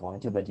 He's not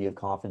going to, but do you have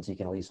confidence he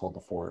can at least hold the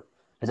fort?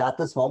 Because at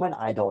this moment,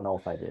 I don't know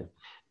if I do.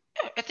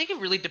 I think it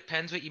really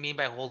depends what you mean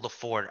by hold the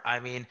fort. I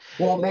mean,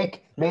 well,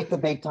 make the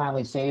big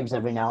timely saves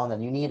every now and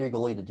then. You need your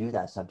goalie to do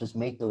that stuff. Just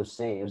make those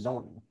saves.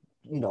 Don't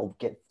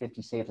get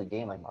 50 saves a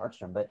game like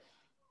Markstrom, but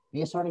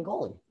be a starting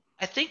goalie.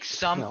 I think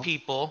some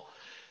people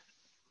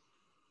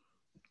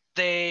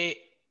they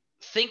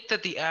think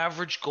that the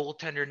average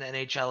goaltender in the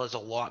NHL is a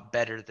lot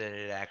better than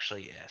it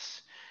actually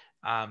is.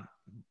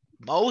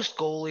 Most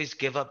goalies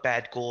give up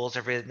bad goals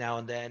every now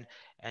and then,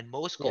 and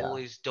most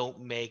goalies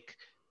don't make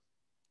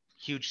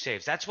huge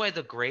saves. That's why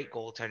the great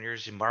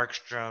goaltenders,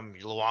 Markstrom,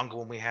 Luongo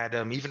when we had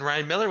him, even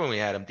Ryan Miller when we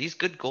had him, these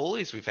good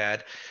goalies we've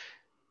had,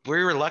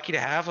 we were lucky to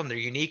have them. They're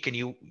unique,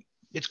 and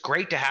it's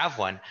great to have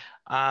one.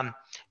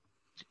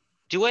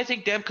 Do I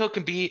think Demko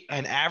can be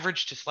an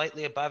average to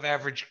slightly above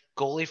average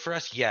goalie for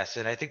us? Yes,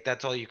 and I think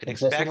that's all you can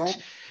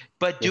expect.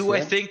 But do I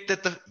think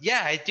that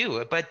I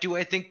do. But do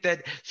I think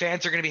that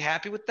fans are going to be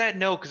happy with that?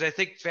 No, because I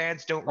think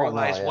fans don't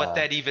realize what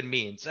that even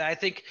means. I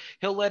think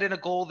he'll let in a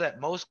goal that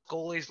most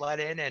goalies let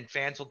in, and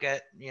fans will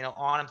get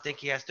on him, think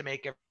he has to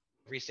make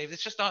every save.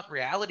 It's just not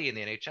reality in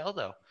the NHL,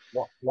 though.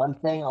 Well, one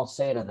thing I'll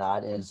say to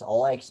that is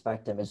all I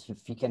expect him is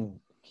if he can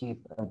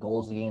keep a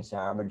goals against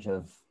average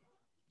of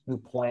 2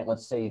 point,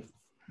 let's say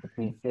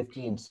between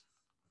 50 and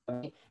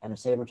 70, and a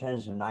save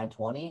percentage of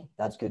 920,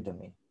 that's good to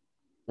me.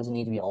 Doesn't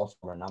need to be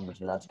all-star numbers,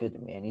 but that's good to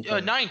me.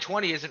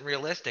 920 isn't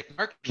realistic.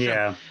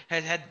 Markstrom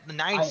had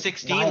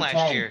 916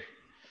 last year.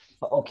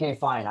 Okay,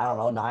 fine. I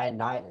don't know,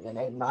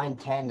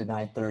 910 to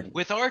 930.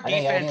 With our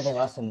defense, anything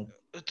less than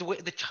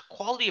the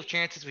quality of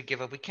chances we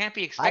give up, we can't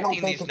be expecting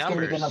these numbers. I don't think it's going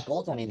to be good enough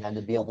goaltending then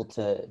to be able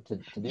to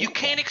do. You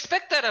can't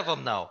expect that of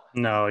them, though.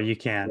 No, you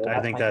can't.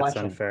 I think that's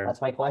unfair.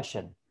 That's my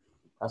question.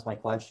 That's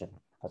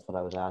what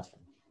I was asking.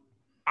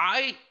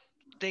 I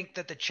think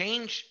that the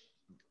change,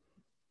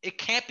 it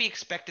can't be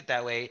expected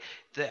that way.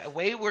 The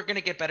way we're going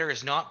to get better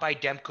is not by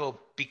Demko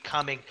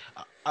becoming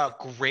a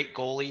great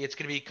goalie. It's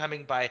going to be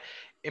coming by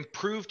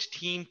improved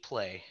team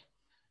play.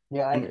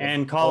 Yeah,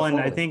 and Colin,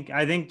 totally.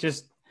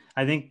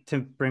 I think to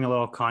bring a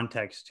little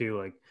context too,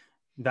 like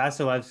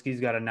Vasilevsky's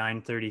got a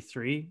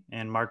 933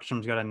 and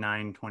Markstrom's got a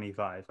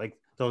 925. Like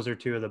those are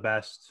 2 of the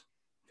best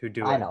who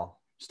do it.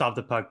 Stop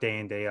the puck day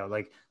in, day out.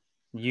 Like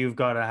you've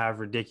got to have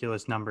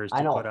ridiculous numbers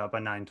to put up a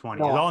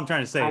 920. That's all I'm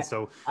trying to say.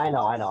 I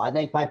know. I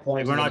think my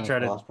point we're not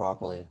trying to cross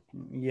properly.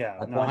 Yeah,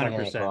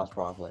 100%. Cross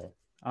properly.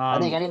 I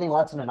think anything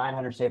less than a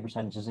 900 save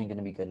percentage isn't going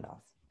to be good enough.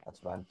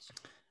 That's what I'm saying.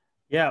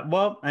 Yeah,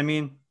 well, I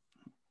mean,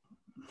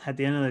 at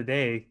the end of the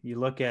day, you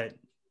look at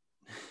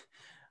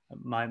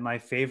my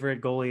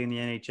favorite goalie in the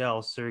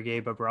NHL,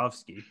 Sergei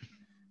Bobrovsky.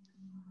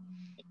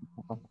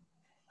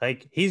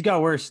 Like he's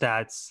got worse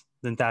stats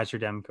than Thatcher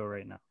Demko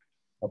right now.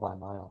 By a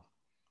mile.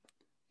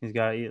 He's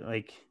got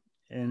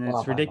and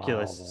it's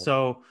ridiculous.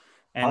 So,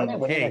 and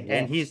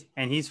he's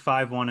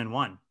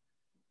 5-1-1.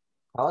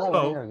 How are they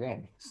winning their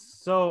game?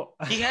 So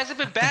he hasn't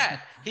been bad.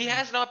 He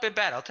has not been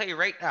bad. I'll tell you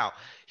right now.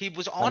 He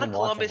was on a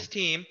Columbus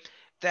team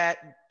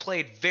that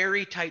played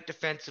very tight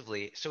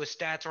defensively, so his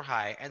stats were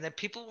high. And then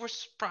people were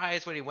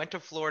surprised when he went to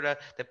Florida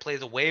that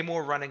plays a way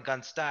more run and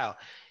gun style.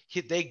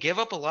 They give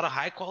up a lot of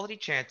high-quality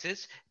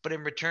chances, but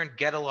in return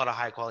get a lot of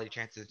high-quality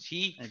chances.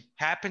 He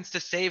happens to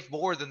save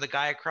more than the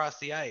guy across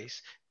the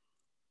ice.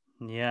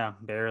 Yeah,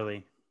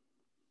 barely.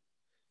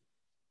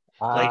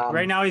 Like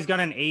right now he's got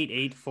an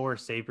 884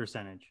 save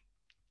percentage.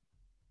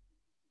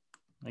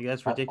 Like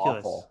that's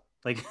ridiculous. Awful.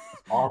 Like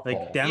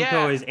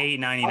Demko is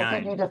 899. How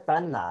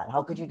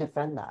could you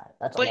defend that?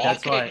 That's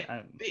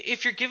why.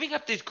 If you're giving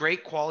up these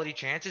great quality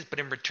chances, but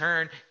in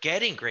return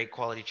getting great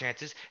quality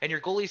chances, and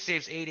your goalie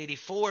saves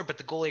 884, but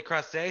the goalie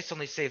across the ice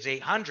only saves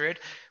 800,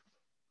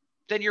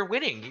 then you're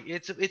winning.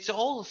 It's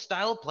all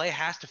style of play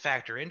has to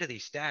factor into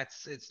these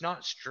stats. It's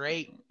not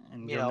straight.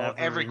 And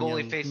every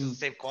goalie faces the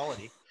same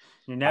quality.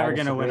 You're never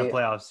going to win a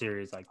playoff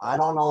series like that. I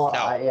don't know.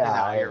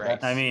 No, you're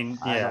right. I mean,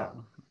 yeah.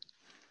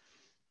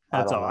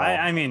 That's don't all. know.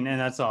 I mean, and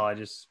that's all.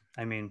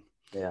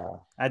 Yeah.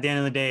 At the end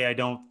of the day, I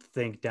don't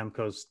think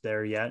Demko's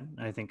there yet.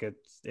 I think it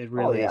Oh,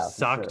 really yeah, for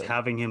sucked sure.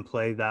 having him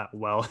play that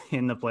well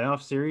in the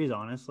playoff series,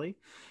 honestly,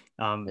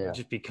 Yeah.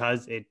 just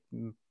because it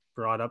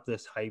brought up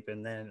this hype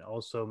and then it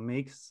also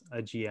makes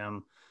a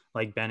GM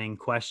like Benning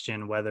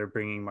question whether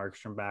bringing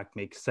Markstrom back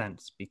makes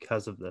sense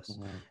because of this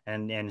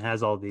and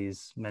has all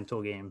these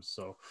mental games.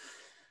 So,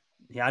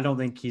 yeah, I don't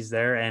think he's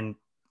there. And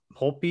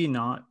Holtby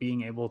not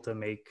being able to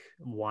make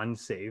one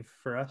save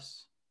for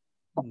us,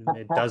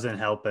 it doesn't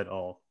help at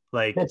all.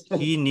 Like It's been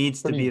he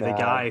needs to pretty be the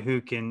guy bad. who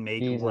can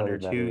make He's one or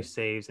always two better.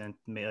 saves and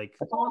like.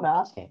 That's all I'm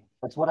asking.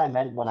 That's what I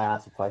meant when I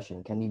asked the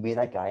question. Can you be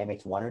that guy who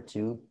makes one or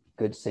two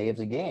good saves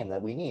a game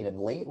that we need? And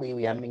lately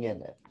we haven't been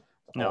getting it.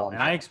 That's No, all I'm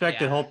and I saying.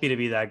 expected Yeah. Holtby to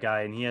be that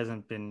guy, and he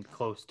hasn't been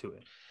close to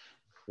it.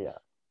 Yeah.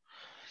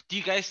 Do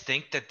you guys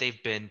think that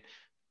they've been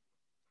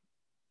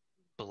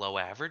below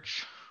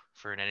average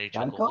for an NHL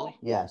Demko? goalie?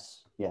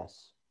 Yes.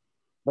 Yes.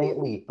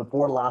 Lately,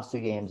 before the last 2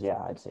 games, yeah,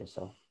 I'd say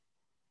so.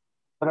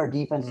 But our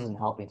defense isn't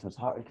helping, so it's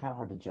kind of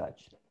hard to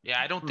judge. Yeah,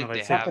 I I don't don't know think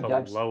if they I'd say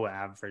have. below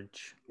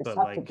average, It's but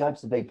tough to like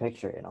judge the big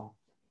picture,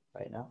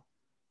 right now.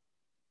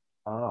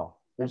 I don't know.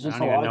 There's I just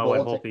don't a even lot of know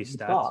what goals that can Holtby's be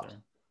stats stopped. are.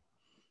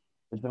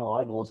 There's been a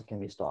lot of goals that can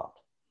be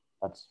stopped.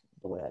 That's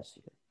the way I see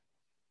it.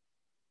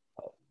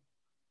 But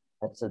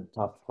that's a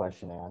tough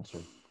question to answer,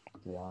 to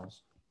be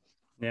honest.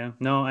 Yeah,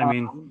 no, I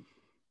mean, Um,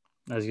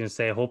 I was gonna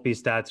say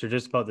Holtby's stats are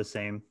just about the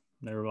same.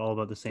 They're all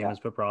about the same Yeah. as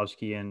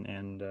Bobrovsky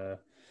and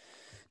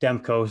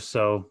Demko.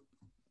 So,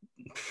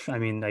 I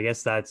mean, I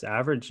guess that's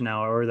average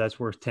now, or that's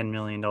worth $10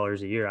 million a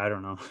year. I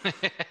don't know.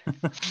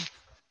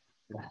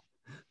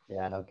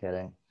 Yeah, no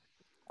kidding.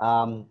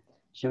 Um,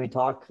 should we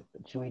talk?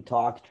 Should we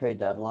talk trade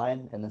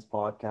deadline in this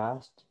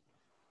podcast?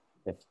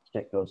 If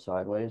shit goes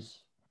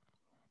sideways,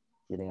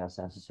 do you think that's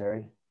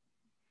necessary?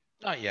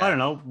 Not I yet. don't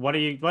know. What are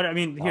you? What I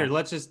mean, here, No.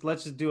 let's just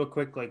do a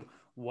quick like.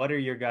 What are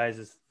your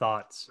guys'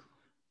 thoughts?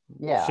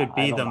 Yeah, Should I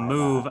be don't the mind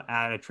move that.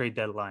 at a trade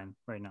deadline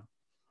right now.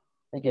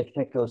 I think if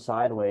shit goes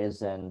sideways,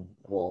 then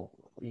well,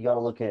 you got to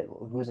look at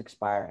who's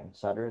expiring.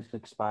 Sutter's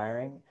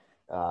expiring.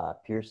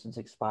 Pearson's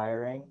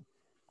expiring.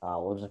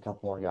 Well, there's a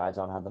couple more guys.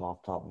 I don't have them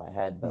off the top of my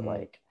head, but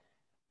like,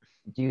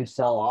 do you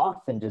sell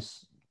off and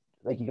just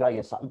like you gotta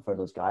get something for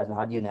those guys? And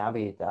how do you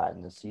navigate that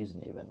in the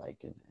season, even like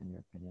in your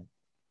opinion?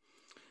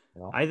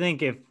 I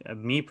think if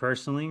me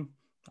personally,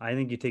 I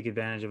think you take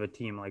advantage of a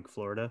team like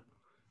Florida,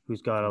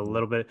 who's got a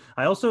little bit.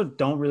 I also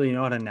don't really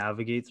know how to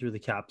navigate through the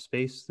cap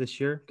space this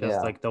year because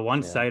Yeah, like the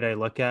one yeah. site I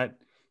look at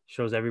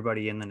shows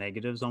everybody in the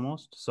negatives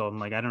almost. So I'm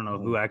like, I don't know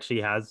who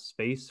actually has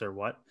space or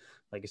what.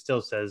 Like it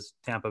still says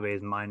Tampa Bay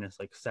is minus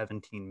like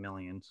 17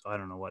 million. So I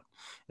don't know what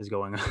is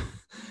going on.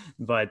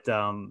 But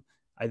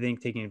I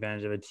think taking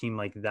advantage of a team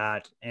like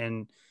that,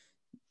 and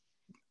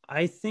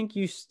I think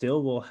you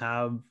still will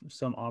have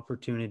some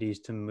opportunities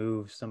to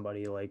move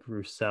somebody like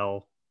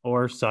Roussel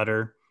or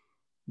Sutter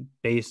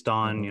based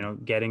on,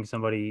 getting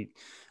somebody,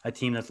 a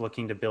team that's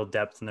looking to build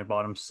depth in their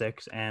bottom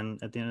six.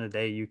 And at the end of the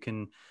day, you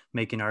can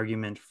make an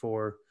argument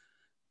for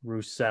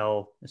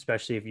Roussel,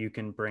 especially if you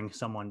can bring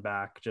someone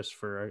back just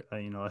for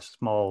a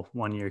small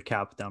 1 year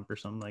cap dump or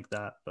something like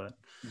that. But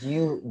Do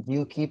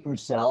you keep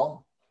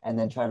Roussel and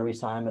then try to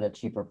resign him at a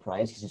cheaper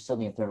price because you still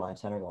need a third line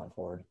center going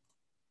forward?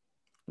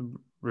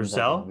 Who's that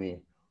going to Roussel, be?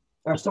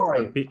 Or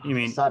sorry, you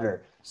mean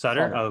Sutter.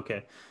 Sutter? Oh,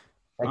 okay.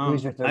 Like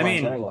who's your third I line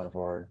center mean, going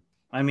forward?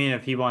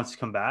 if he wants to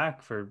come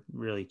back for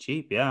really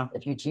cheap, yeah.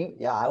 If you cheap,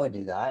 yeah, I would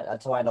do that.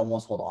 That's why I'd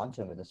almost hold on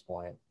to him at this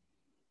point.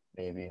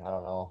 Maybe I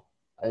don't know.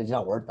 He's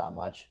not worth that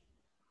much,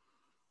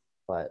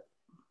 but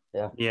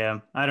yeah. Yeah,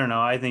 I don't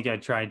know. I think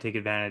I'd try and take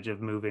advantage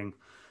of moving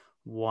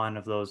one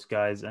of those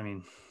guys. I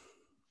mean,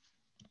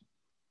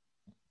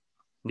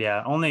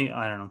 yeah, I don't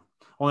know.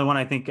 Only one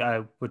I think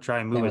I would try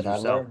and move Same is with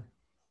Roussel Edler.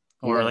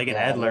 You or think, like an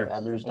yeah, Edler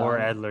Edler's or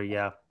done. Edler.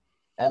 Yeah.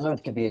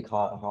 Edler could be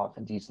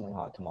a decently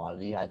hot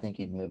commodity. I think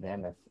you'd move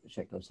him if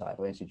shit goes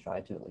sideways. You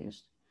try to at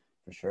least,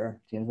 for sure.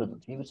 Teams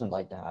would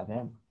like to have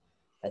him.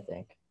 I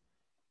think.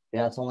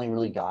 Yeah, it's the only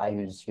really guy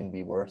who's going to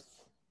be worth.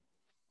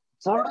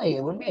 It's not really.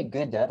 It wouldn't be a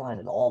good deadline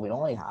at all. We don't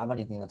really have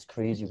anything that's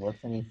crazy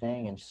worth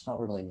anything, and it's just not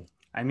really.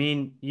 I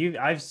mean,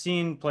 I've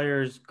seen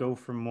players go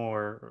for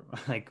more,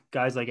 like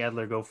guys like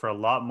Edler go for a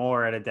lot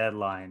more at a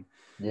deadline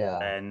Yeah,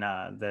 than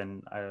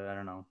I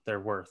don't know they're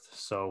worth.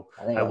 So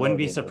I think I that wouldn't would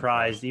be be a good price.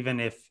 surprised even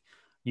if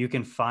you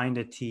can find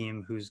a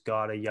team who's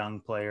got a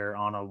young player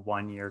on a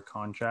 1 year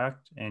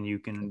contract and you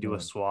can do a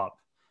swap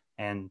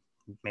and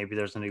maybe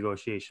there's a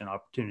negotiation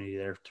opportunity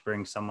there to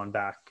bring someone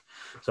back.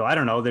 So I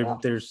don't know.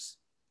 There's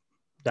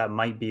that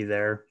might be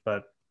there,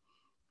 but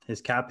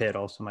his cap hit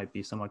also might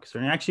be somewhat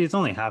concerning. Actually, it's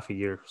only half a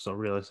year, so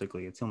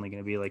realistically, it's only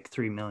going to be like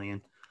 $3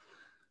 million.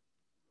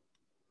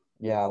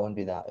 Yeah, it wouldn't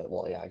be that.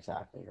 Well, yeah,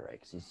 exactly. You're right,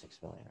 because he's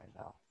 $6 million right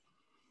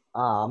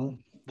now.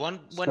 One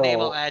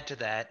name I'll add to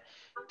that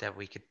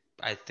we could,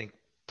 I think,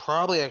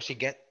 probably actually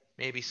get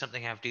maybe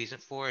something half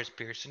decent for is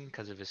Pearson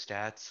because of his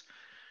stats.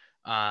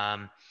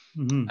 I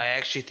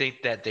actually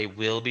think that they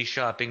will be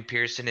shopping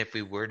Pearson if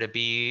we were to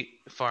be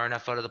far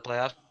enough out of the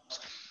playoffs.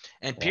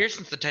 And Yeah.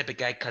 Pearson's the type of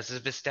guy, because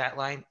of his stat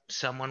line,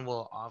 someone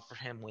will offer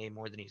him way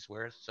more than he's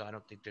worth. So I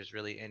don't think there's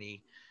really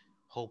any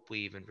hope we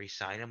even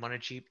re-sign him on a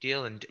cheap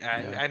deal. And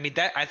I mean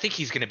that I think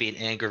he's going to be an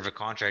anchor of a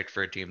contract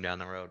for a team down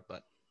the road.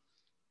 But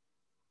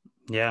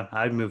Yeah,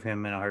 I'd move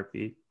him in a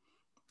heartbeat.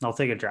 I'll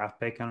take a draft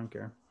pick. I don't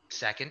care.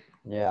 second,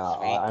 Yeah,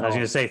 sweet. I was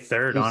going to say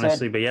third, He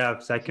honestly, said but yeah,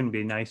 second would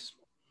be nice.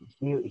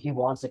 he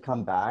wants to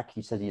come back.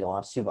 He said he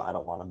wants to, but I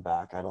don't want him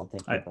back. I don't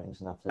think he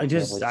brings enough to the table.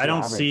 He's I too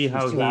don't average. see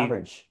how He's too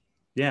average.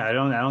 Yeah, I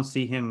don't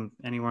see him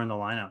anywhere in the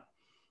lineup.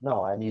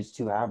 No, and he's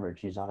too average.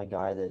 He's not a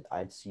guy that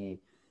I'd see.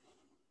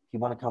 He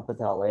won a cup with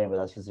LA, but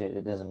that's because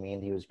it doesn't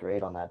mean he was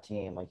great on that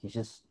team. Like, he's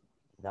just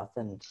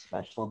nothing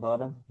special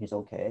about him. He's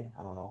okay.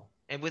 I don't know.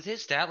 And with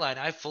his stat line,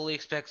 I fully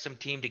expect some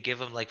team to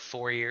give him like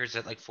 4 years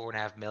at like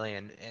 $4.5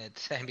 million.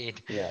 I mean,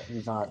 Yeah,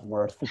 he's not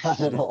worth that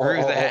at all.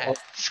 screw that.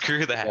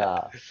 Screw that.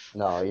 Yeah,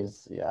 no,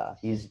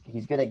 he's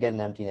good at getting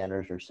empty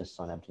netters or assists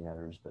on empty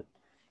netters, but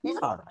he's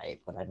all right.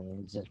 But I mean,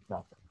 he's just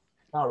nothing.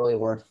 Not really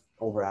worth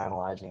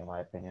overanalyzing, in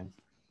my opinion.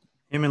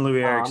 Him and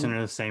Louis Eriksson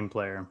are the same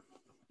player.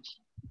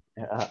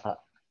 All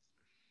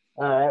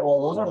right.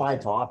 Well, those are my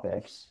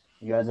topics.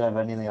 You guys have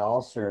anything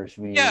else, or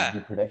should we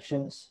do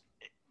predictions?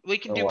 We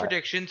can Or do what?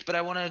 predictions, but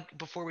I want to,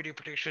 before we do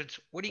predictions,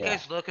 what are you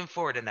guys looking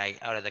for tonight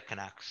out of the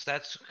Canucks?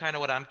 That's kind of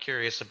what I'm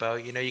curious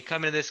about. You know, you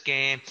come into this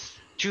game,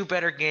 2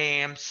 better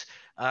games,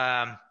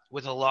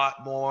 with a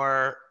lot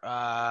more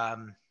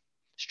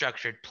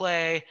structured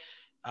play,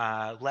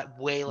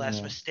 way less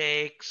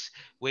mistakes,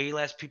 way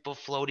less people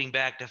floating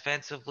back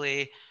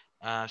defensively.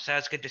 So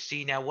that's good to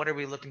see. Now, what are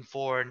we looking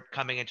for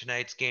coming in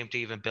tonight's game to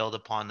even build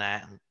upon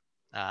that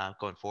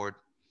going forward?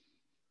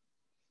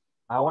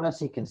 I want to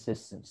see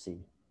consistency.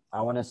 I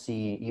want to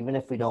see, even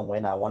if we don't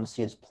win, I want to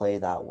see us play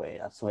that way.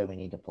 That's the way we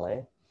need to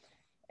play.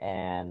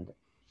 And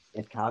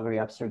if Calgary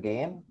ups their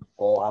game,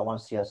 well, I want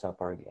to see us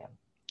up our game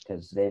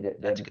because they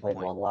haven't played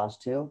well the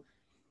last 2.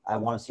 I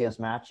want to see us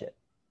match it.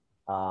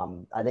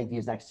 I think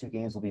these next 2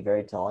 games will be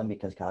very telling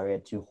because Calgary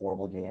had 2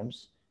 horrible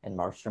games and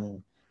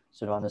Markstrom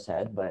stood on his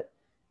head. But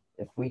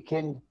if we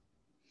can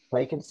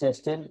play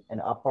consistent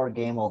and up our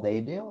game while they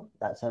do,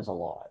 that says a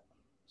lot.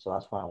 So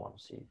that's what I want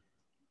to see.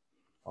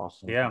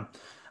 Awesome. Yeah.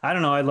 I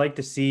don't know. I'd like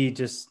to see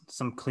just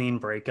some clean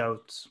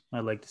breakouts.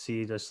 I'd like to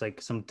see just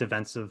like some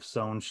defensive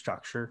zone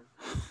structure.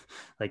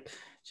 Like,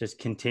 just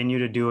continue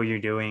to do what you're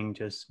doing.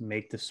 Just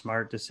make the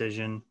smart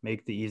decision,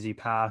 make the easy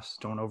pass.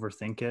 Don't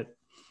overthink it.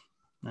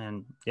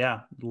 And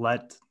yeah,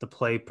 let the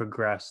play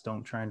progress.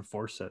 Don't try and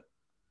force it.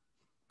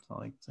 That's all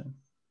I like to say.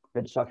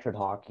 Good structured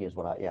hockey is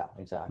what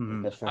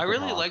exactly. I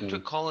really liked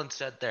what Colin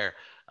said there.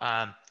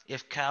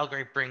 If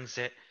Calgary brings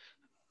it,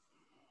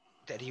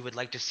 that he would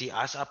like to see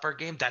us up our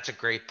game. That's a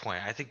great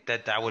point. I think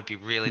that would be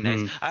really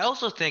nice. I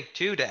also think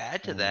too, to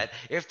add to that,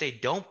 if they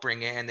don't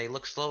bring it and they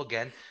look slow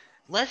again,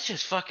 let's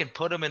just fucking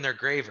put them in their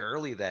grave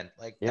early then.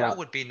 Like, that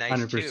would be nice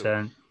 100%.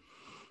 Too.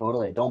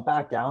 Totally. Don't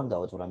back down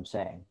though, is what I'm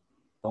saying.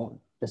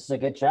 This is a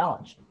good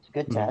challenge. It's a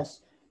good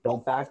test.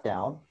 Don't back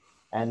down.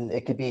 And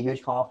it could be a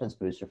huge confidence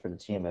booster for the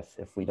team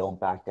if we don't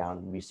back down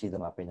and we see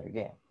them upping their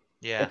game.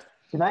 Yeah.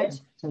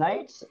 Tonight's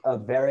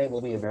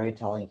will be a very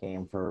telling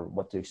game for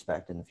what to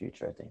expect in the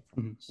future, I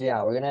think. So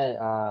yeah, we're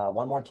gonna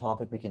one more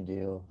topic we can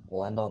do.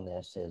 We'll end on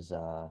this is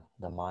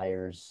the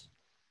Myers.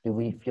 Do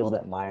we feel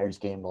that Myers'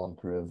 game will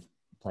improve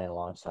playing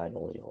alongside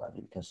Ole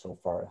Levy? Because so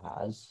far it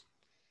has.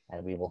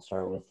 And we will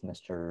start with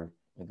Mr.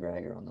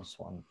 McGregor on this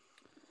one.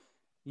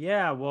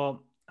 Yeah,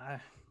 well,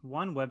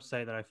 one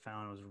website that I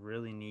found was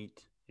really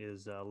neat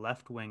is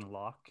Left Wing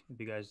Lock.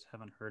 If you guys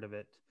haven't heard of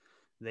it,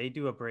 they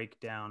do a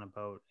breakdown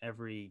about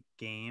every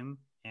game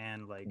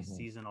and like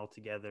season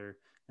altogether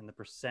and the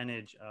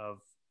percentage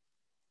of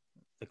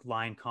the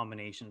line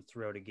combinations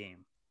throughout a game,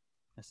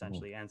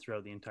 essentially, and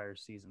throughout the entire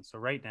season. So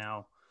right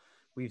now,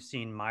 we've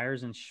seen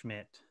Myers and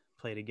Schmidt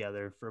play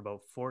together for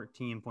about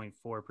 14.4%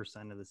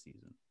 of the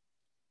season,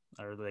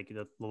 or like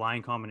the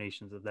line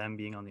combinations of them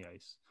being on the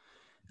ice.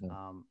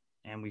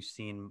 And we've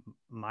seen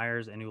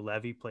Myers and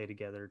Ulevi play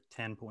together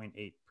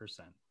 10.8%.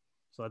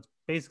 So that's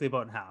basically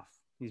about half.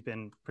 He's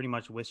been pretty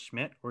much with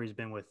Schmidt or he's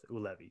been with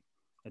Ulevi.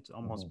 It's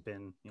almost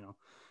been,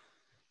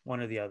 one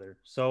or the other.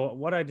 So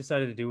what I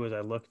decided to do was I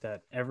looked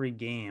at every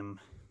game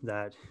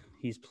that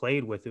he's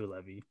played with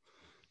Ulevi.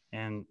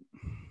 And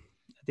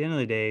at the end of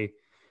the day,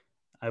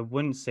 I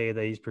wouldn't say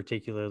that he's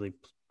particularly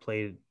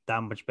played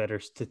that much better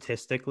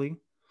statistically.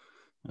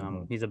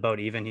 He's about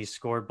even. He's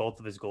scored both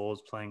of his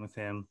goals playing with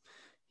him.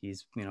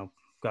 He's,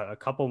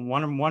 got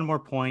one more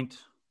point.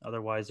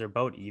 Otherwise, they're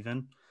about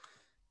even.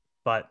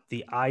 But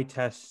the eye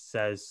test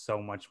says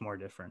so much more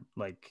different.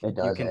 Like,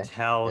 you can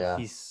tell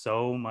he's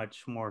so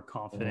much more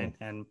confident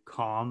and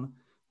calm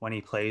when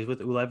he plays with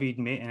Ulevi.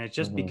 And it's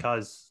just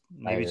because,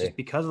 maybe it's just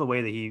because of the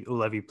way that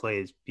Ulevi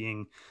plays,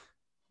 being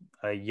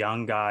a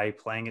young guy,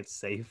 playing it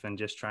safe and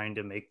just trying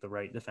to make the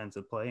right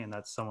defensive play. And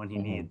that's someone he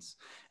needs.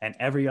 And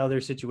every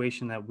other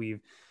situation that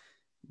we've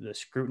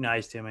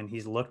scrutinized him and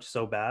he's looked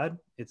so bad,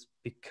 it's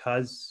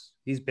because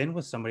he's been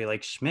with somebody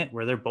like Schmidt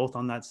where they're both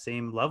on that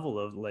same level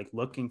of like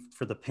looking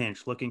for the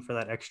pinch, looking for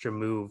that extra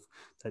move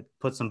that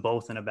puts them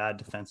both in a bad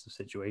defensive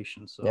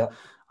situation. So Yep,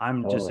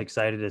 I'm just totally.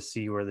 excited to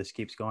see where this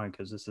keeps going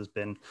because this has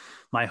been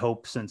my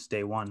hope since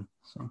day one.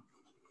 So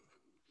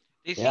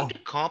They Yeah. seem to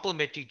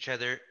complement each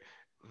other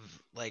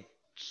like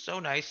so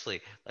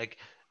nicely. Like,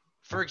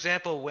 for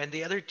example, when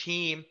the other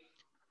team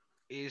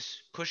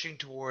is pushing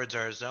towards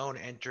our zone,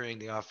 entering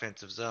the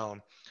offensive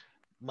zone,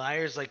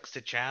 Myers likes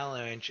to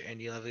challenge and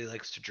Ulevi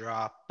likes to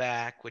drop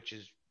back, which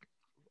is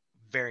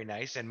very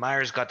nice. And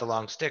Myers got the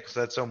long stick, so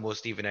that's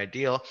almost even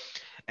ideal.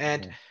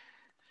 And Mhm.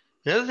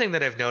 the other thing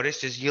that I've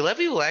noticed is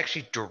Ulevi will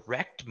actually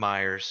direct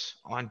Myers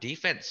on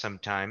defense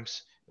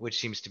sometimes, which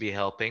seems to be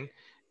helping.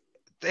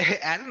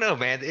 I don't know,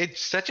 man.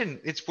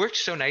 It's worked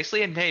so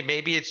nicely, and hey,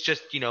 maybe it's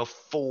just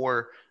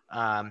four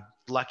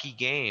lucky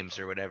games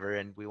or whatever,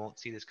 and we won't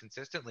see this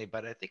consistently.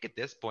 But I think at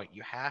this point,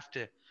 you have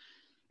to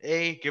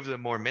A, give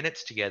them more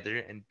minutes together,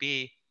 and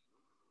B,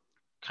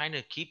 kind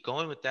of keep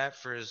going with that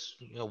for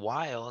a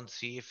while and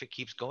see if it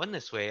keeps going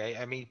this way.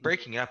 I mean,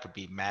 breaking up would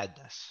be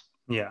madness.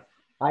 yeah.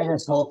 I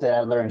just hope that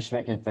Edler and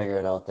Schmidt can figure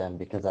it out then,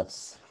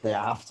 because they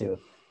have to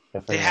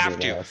if They they're gonna do have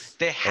to. this.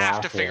 They They have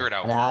to have figure to, it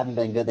out. and they haven't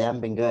been good. They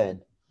haven't been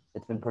good.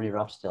 It's been pretty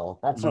rough still.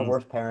 That's our Mhm.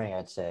 worst pairing,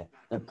 I'd say.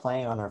 They're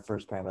playing on our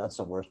first pairing, but that's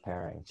the worst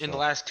pairing. In the So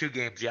last 2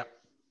 games, yep.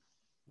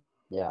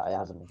 yeah, it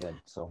hasn't been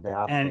good. So they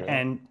have to And figure it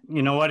out. and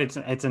you know what?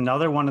 It's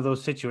another one of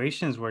those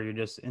situations where you're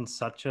just in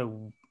such a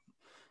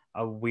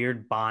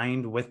weird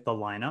bind with the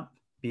lineup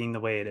being the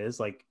way it is.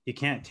 Like you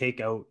can't take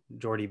out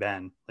Jordy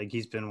Ben. Like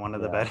he's been one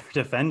of the Yeah. better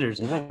defenders.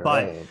 He's been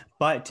But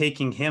great.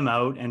 taking him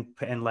out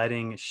and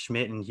letting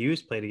Schmidt and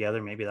Hughes play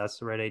together, maybe that's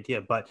the right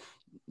idea. But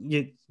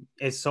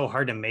it's so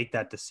hard to make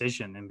that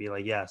decision and be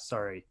like, yeah,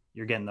 sorry,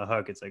 you're getting the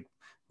hook. It's like,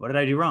 what did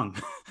I do wrong?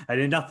 I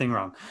did nothing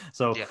wrong.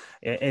 So Yeah.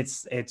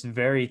 it's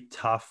very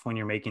tough when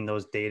you're making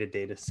those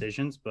day-to-day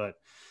decisions. But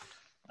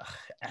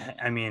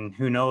I mean,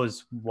 who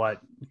knows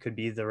what could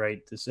be the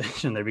right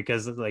decision there,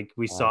 because like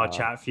we saw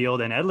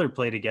Chatfield and Edler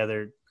play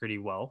together pretty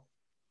well.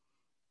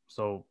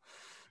 So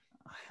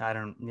I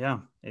don't, yeah,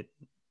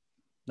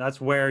 that's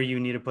where you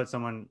need to put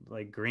someone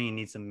like Green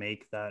needs to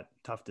make that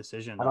tough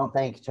decision. I don't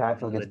think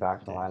Chatfield gets the back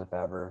in the day. lineup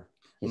ever.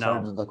 He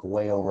started No. to look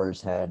way over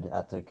his head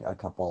at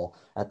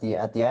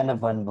the end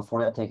of when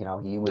before he got taken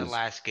out. He The was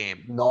last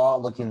game.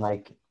 not looking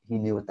like he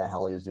knew what the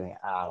hell he was doing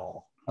at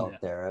all out Yeah.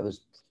 there. It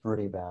was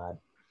pretty bad.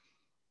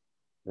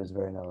 It was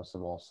very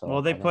noticeable. So Well,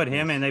 I think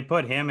they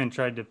put him and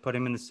tried to put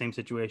him in the same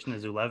situation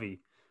as Ulevi.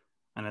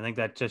 And I think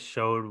that just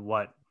showed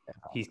what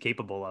he's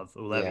capable of,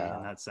 Ulevi,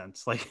 in that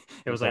sense. Like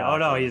it was like, oh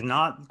no, Exactly. he's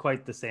not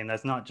quite the same.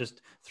 That's not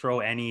just throw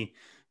any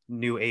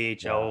new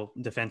AHL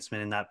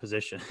defenseman in that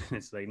position.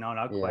 It's like, no,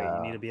 not quite. You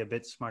need to be a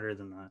bit smarter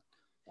than that.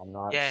 I'm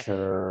not Yeah.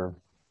 sure.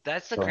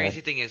 That's the Go crazy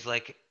ahead. thing is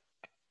like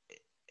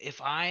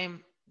if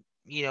I'm,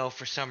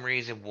 for some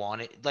reason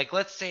want it, like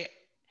let's say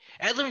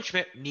Edler and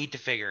Schmidt need to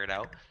figure it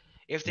out.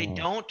 If they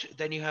don't,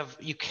 then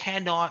you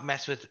cannot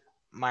mess with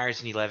Myers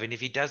and 11.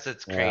 If he does,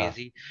 that's Yeah.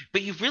 crazy.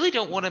 But you really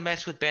don't want to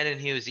mess with Ben and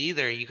Hughes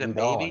either. You You could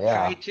don't. maybe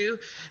try Yeah. to,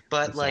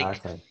 but like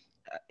Exactly.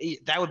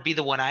 that would be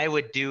the one I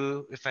would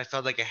do if I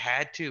felt like I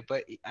had to.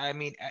 But I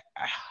mean,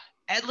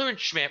 Edler and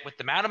Schmidt, with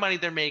the amount of money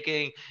they're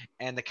making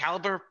and the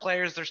caliber of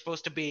players they're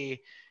supposed to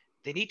be,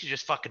 they need to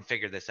just fucking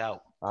figure this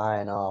out.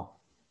 I know.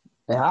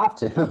 They have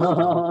to.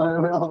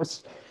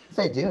 If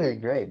they do, they're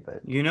great.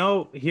 But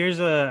Here's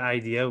an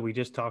idea. We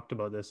just talked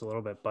about this a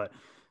little bit, but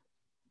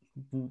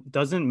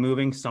doesn't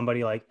moving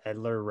somebody like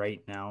Edler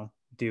right now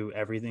do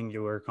everything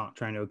you were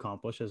trying to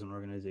accomplish as an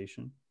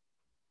organization?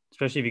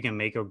 Especially if you can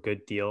make a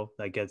good deal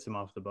that gets him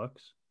off the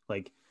books.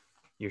 Like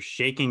you're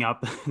shaking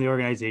up the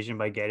organization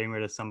by getting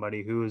rid of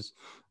somebody who's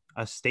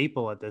a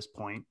staple at this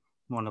point,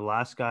 one of the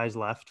last guys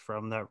left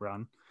from that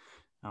run,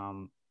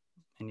 and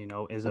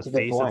is that's a a good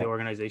face of the point.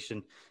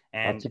 organization.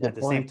 That's And a good at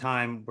the same point.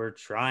 time, we're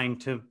trying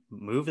to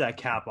move that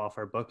cap off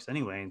our books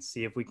anyway and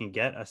see if we can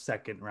get a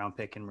second round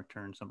pick in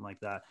return, something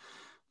like that.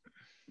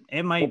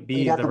 It might But you'd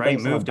be have the to bring right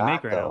someone move to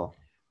make back right now.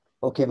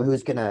 though. Okay, but who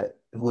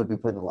would be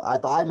putting I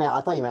thought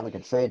you meant like a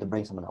trade to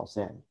bring someone else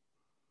in.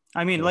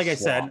 I mean, Like a like I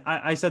swap. said,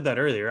 I said that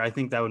earlier. I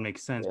think that would make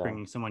sense Yeah.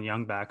 bringing someone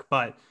young back.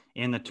 But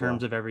in the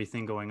terms of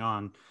everything going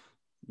on,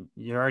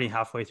 you're already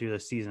halfway through the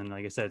season.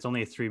 Like I said, it's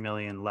only $3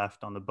 million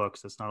left on the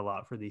books. That's not a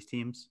lot for these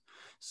teams.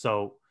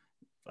 So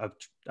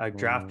a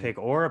draft pick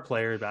or a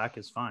player back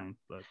is fine.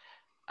 But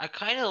I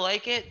kind of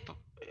like it,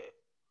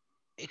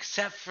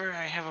 except for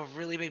I have a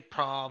really big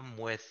problem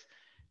with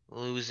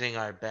losing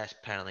our best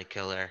penalty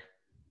killer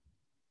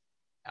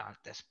at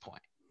this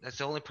point. That's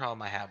the only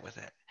problem I have with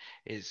it.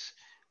 Is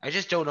I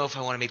just don't know if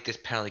I want to make this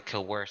penalty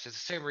kill worse. It's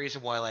the same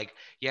reason why, like,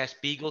 yes,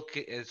 Beagle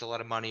is a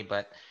lot of money,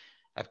 but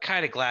I'm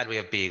kind of glad we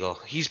have Beagle.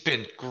 He's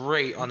been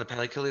great on the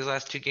penalty kill these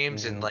last 2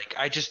 games, and like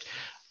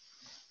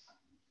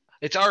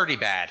it's already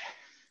bad.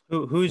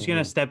 who's going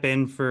to step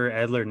in for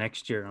Edler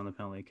next year on the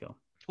penalty kill?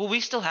 Well, we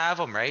still have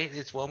him, right?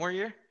 It's one more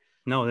year.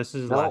 No, this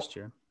is last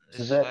year.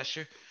 This is last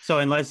year. So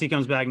unless he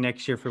comes back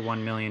next year for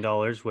 $1 million,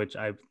 which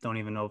I don't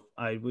even know if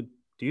I would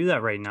do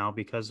that right now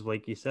because,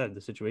 like you said,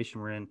 the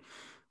situation we're in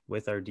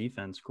with our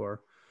defense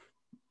core.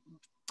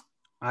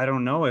 I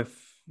don't know if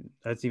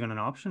that's even an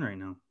option right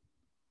now.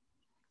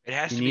 It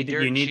has to be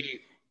dirt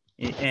cheap.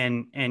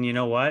 And you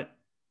know what?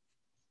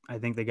 I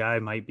think the guy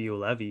might be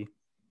Ulevy.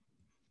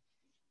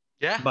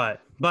 Yeah. But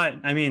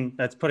I mean,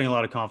 that's putting a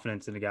lot of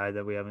confidence in a guy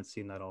that we haven't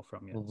seen that all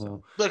from yet.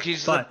 So look,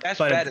 he's the best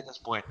bet at this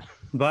point.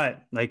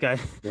 But I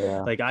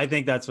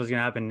think that's what's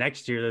gonna happen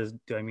next year.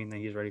 Do I mean that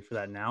he's ready for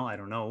that now? I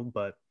don't know,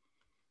 but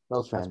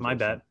that's my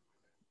bet.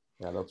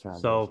 Yeah, they'll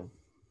transition. So,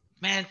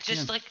 man,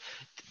 like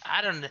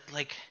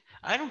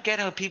I don't get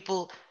how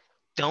people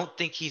don't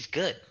think he's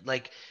good.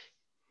 Like,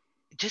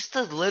 just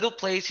the little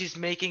plays he's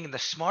making and the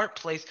smart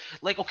plays.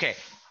 Like, okay,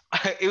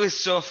 it was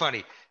so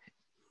funny.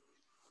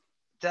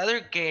 The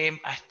other game,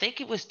 I think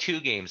it was 2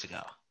 games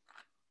ago.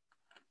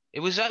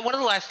 It was one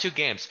of the last 2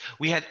 games.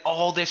 We had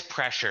all this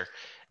pressure,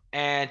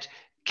 and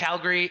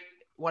Calgary,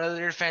 one of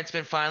their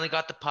defensemen, finally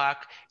got the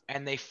puck,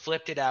 and they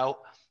flipped it out.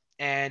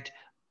 And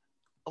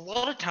a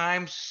lot of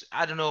times,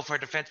 I don't know if our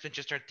defensemen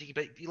just aren't thinking,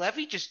 but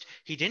Levy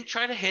he didn't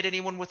try to hit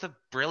anyone with a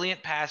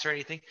brilliant pass or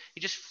anything.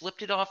 He just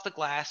flipped it off the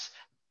glass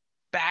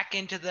back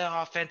into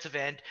the offensive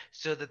end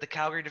so that the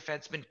Calgary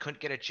defenseman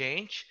couldn't get a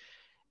change,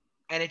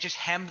 and it just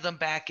hemmed them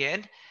back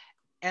in.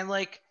 And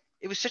like,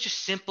 it was such a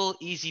simple,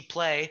 easy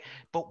play,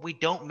 but we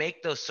don't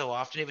make those so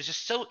often. It was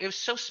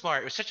so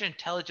smart. It was such an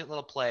intelligent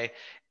little play.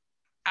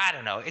 I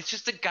don't know. It's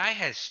just the guy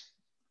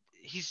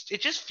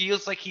it just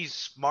feels like he's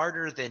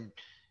smarter than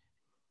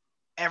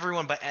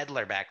everyone but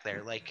Edler back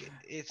there. Like,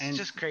 it's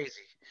just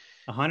crazy.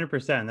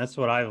 100%. That's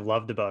what I've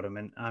loved about him.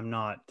 And I'm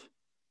not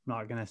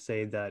going to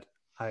say that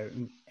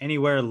I'm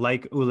anywhere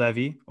like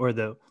Ulevy or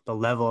the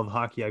level of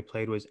hockey I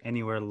played was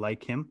anywhere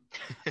like him.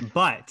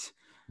 But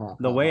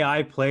the way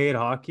I played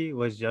hockey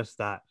was just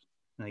that,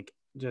 like,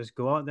 just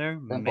go out there,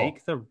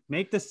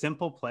 make the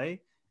simple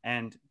play.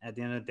 And at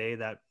the end of the day,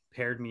 that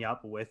paired me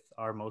up with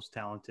our most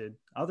talented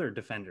other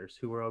defenders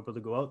who were able to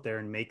go out there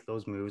and make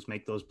those moves,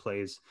 make those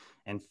plays,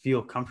 and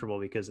feel comfortable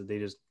because they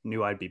just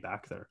knew I'd be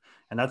back there.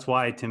 And that's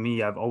why, to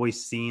me, I've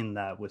always seen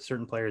that with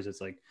certain players, it's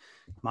like,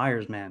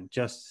 Myers, man,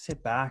 just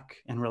sit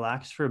back and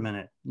relax for a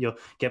minute. You'll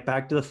get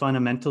back to the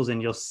fundamentals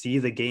and you'll see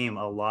the game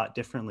a lot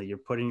differently. You're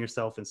putting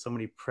yourself in so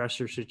many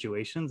pressure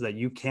situations that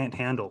you can't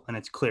handle, and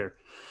it's clear.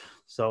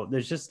 So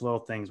there's just little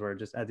things where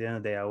just at the end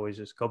of the day, I always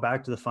just go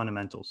back to the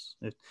fundamentals.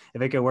 If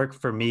it could work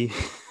for me, it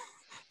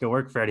could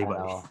work for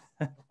anybody.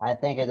 I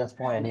think at this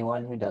point,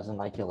 anyone who doesn't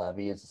like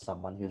Levy is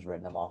someone who's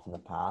written them off in the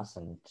past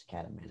and just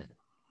can't admit it.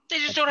 They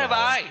just don't have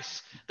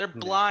eyes. They're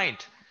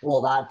blind.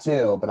 Well, that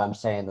too, but I'm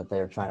saying that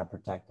they're trying to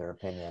protect their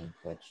opinion,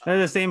 which they're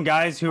the same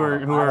guys who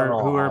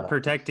are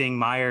protecting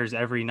Myers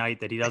every night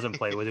that he doesn't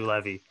play with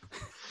Levy.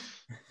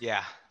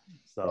 Yeah.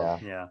 So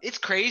yeah, it's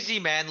crazy,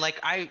 man. Like,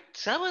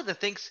 some of the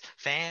things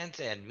fans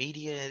and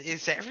media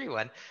is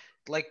everyone,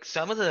 like,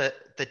 some of the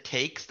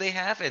takes they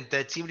have and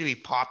that seem to be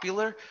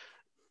popular,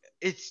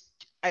 it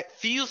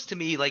feels to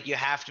me like you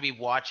have to be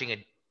watching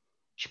a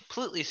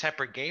completely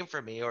separate game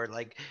for me, or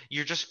like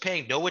you're just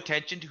paying no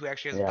attention to who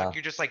actually has the puck.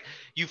 You're just like,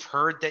 you've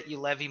heard that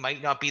Levy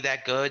might not be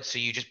that good, so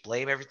you just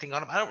blame everything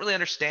on him. I don't really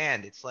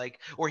understand. It's like,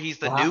 or he's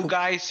the new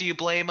guy, so you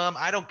blame him.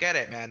 I don't get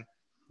it, man.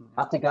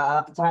 Half the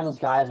time those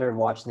guys are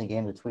watching the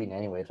game, they're tweeting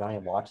anyways. They're not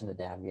even watching the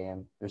damn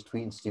game. They're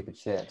tweeting stupid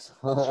shit.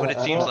 That's what it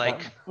seems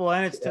like. Well,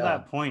 and it's to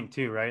that point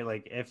too, right?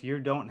 Like, if you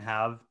don't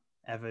have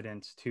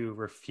evidence to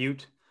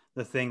refute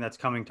the thing that's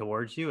coming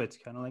towards you, it's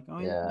kind of like,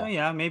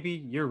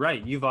 maybe you're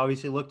right. You've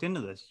obviously looked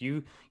into this.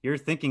 You're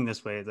thinking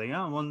this way. It's like,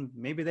 oh, well,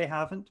 maybe they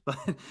haven't, but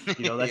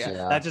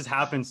that just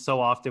happens so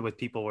often with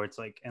people where it's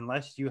like,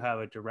 unless you have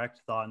a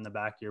direct thought in the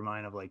back of your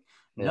mind of like,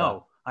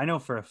 no, I know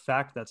for a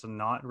fact that's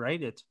not right.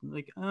 It's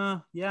like,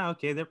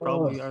 okay, they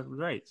probably are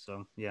right.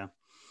 So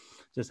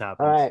just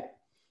happens. All right,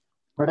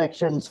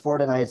 predictions for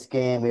tonight's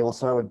game. We will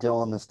start with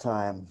Dylan this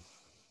time.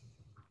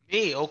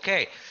 Me,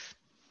 okay.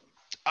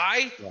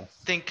 I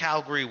think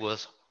Calgary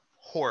was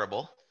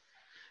horrible.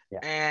 Yeah.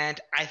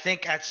 And I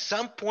think at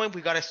some point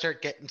we got to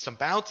start getting some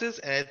bounces.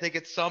 And I think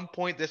at some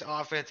point this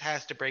offense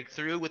has to break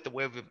through with the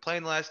way we've been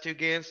playing the last 2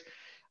 games.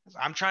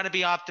 I'm trying to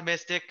be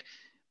optimistic.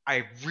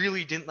 I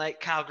really didn't like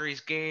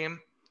Calgary's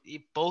game,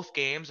 both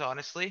games,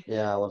 honestly.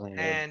 Yeah, it wasn't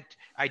good. And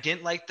I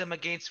didn't like them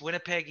against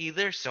Winnipeg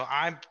either. So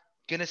I'm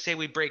going to say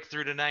we break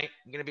through tonight.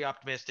 I'm going to be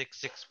optimistic.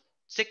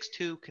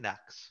 6-2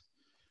 Canucks.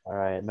 All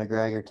right,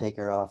 McGregor, take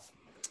her off.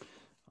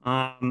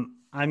 I'm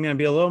going to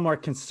be a little more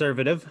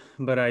conservative,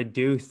 but I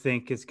do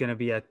think it's going to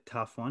be a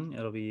tough one.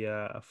 It'll be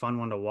a fun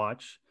one to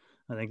watch.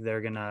 I think they're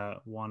going to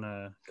want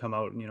to come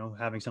out,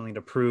 having something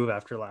to prove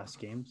after last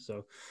game.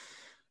 So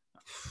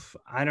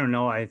I don't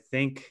know. I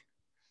think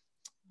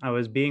I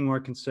was being more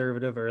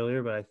conservative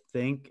earlier, but I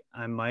think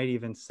I might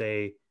even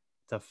say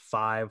it's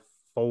a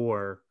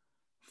 5-4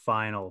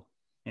 final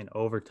in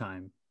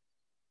overtime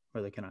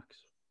for the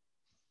Canucks.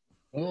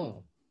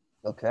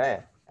 Okay.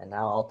 And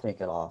now I'll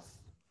take it off.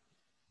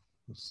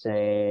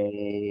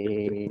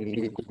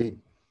 Say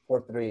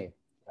 4-3,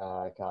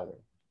 Calgary.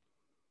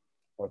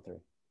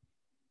 4-3.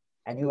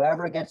 And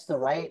whoever gets the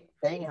right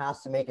thing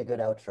has to make a good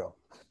outro.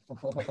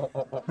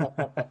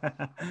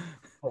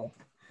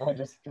 I'm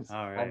just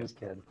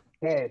kidding.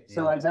 Okay,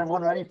 so is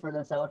everyone ready for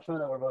this outro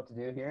that we're about to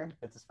do here?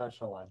 It's a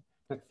special one.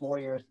 Took 4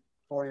 years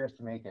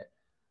to make it.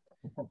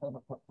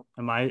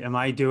 Am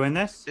I doing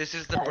this? This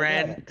is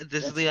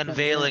the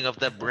unveiling of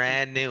the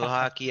brand new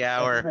Hockey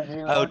Hour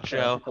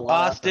outro.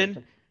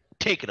 Austin,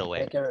 take it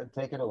away.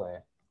 Take it away.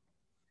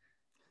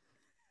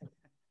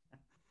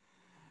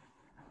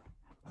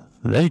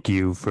 Thank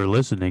you for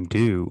listening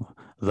to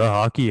the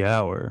Hockey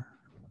Hour.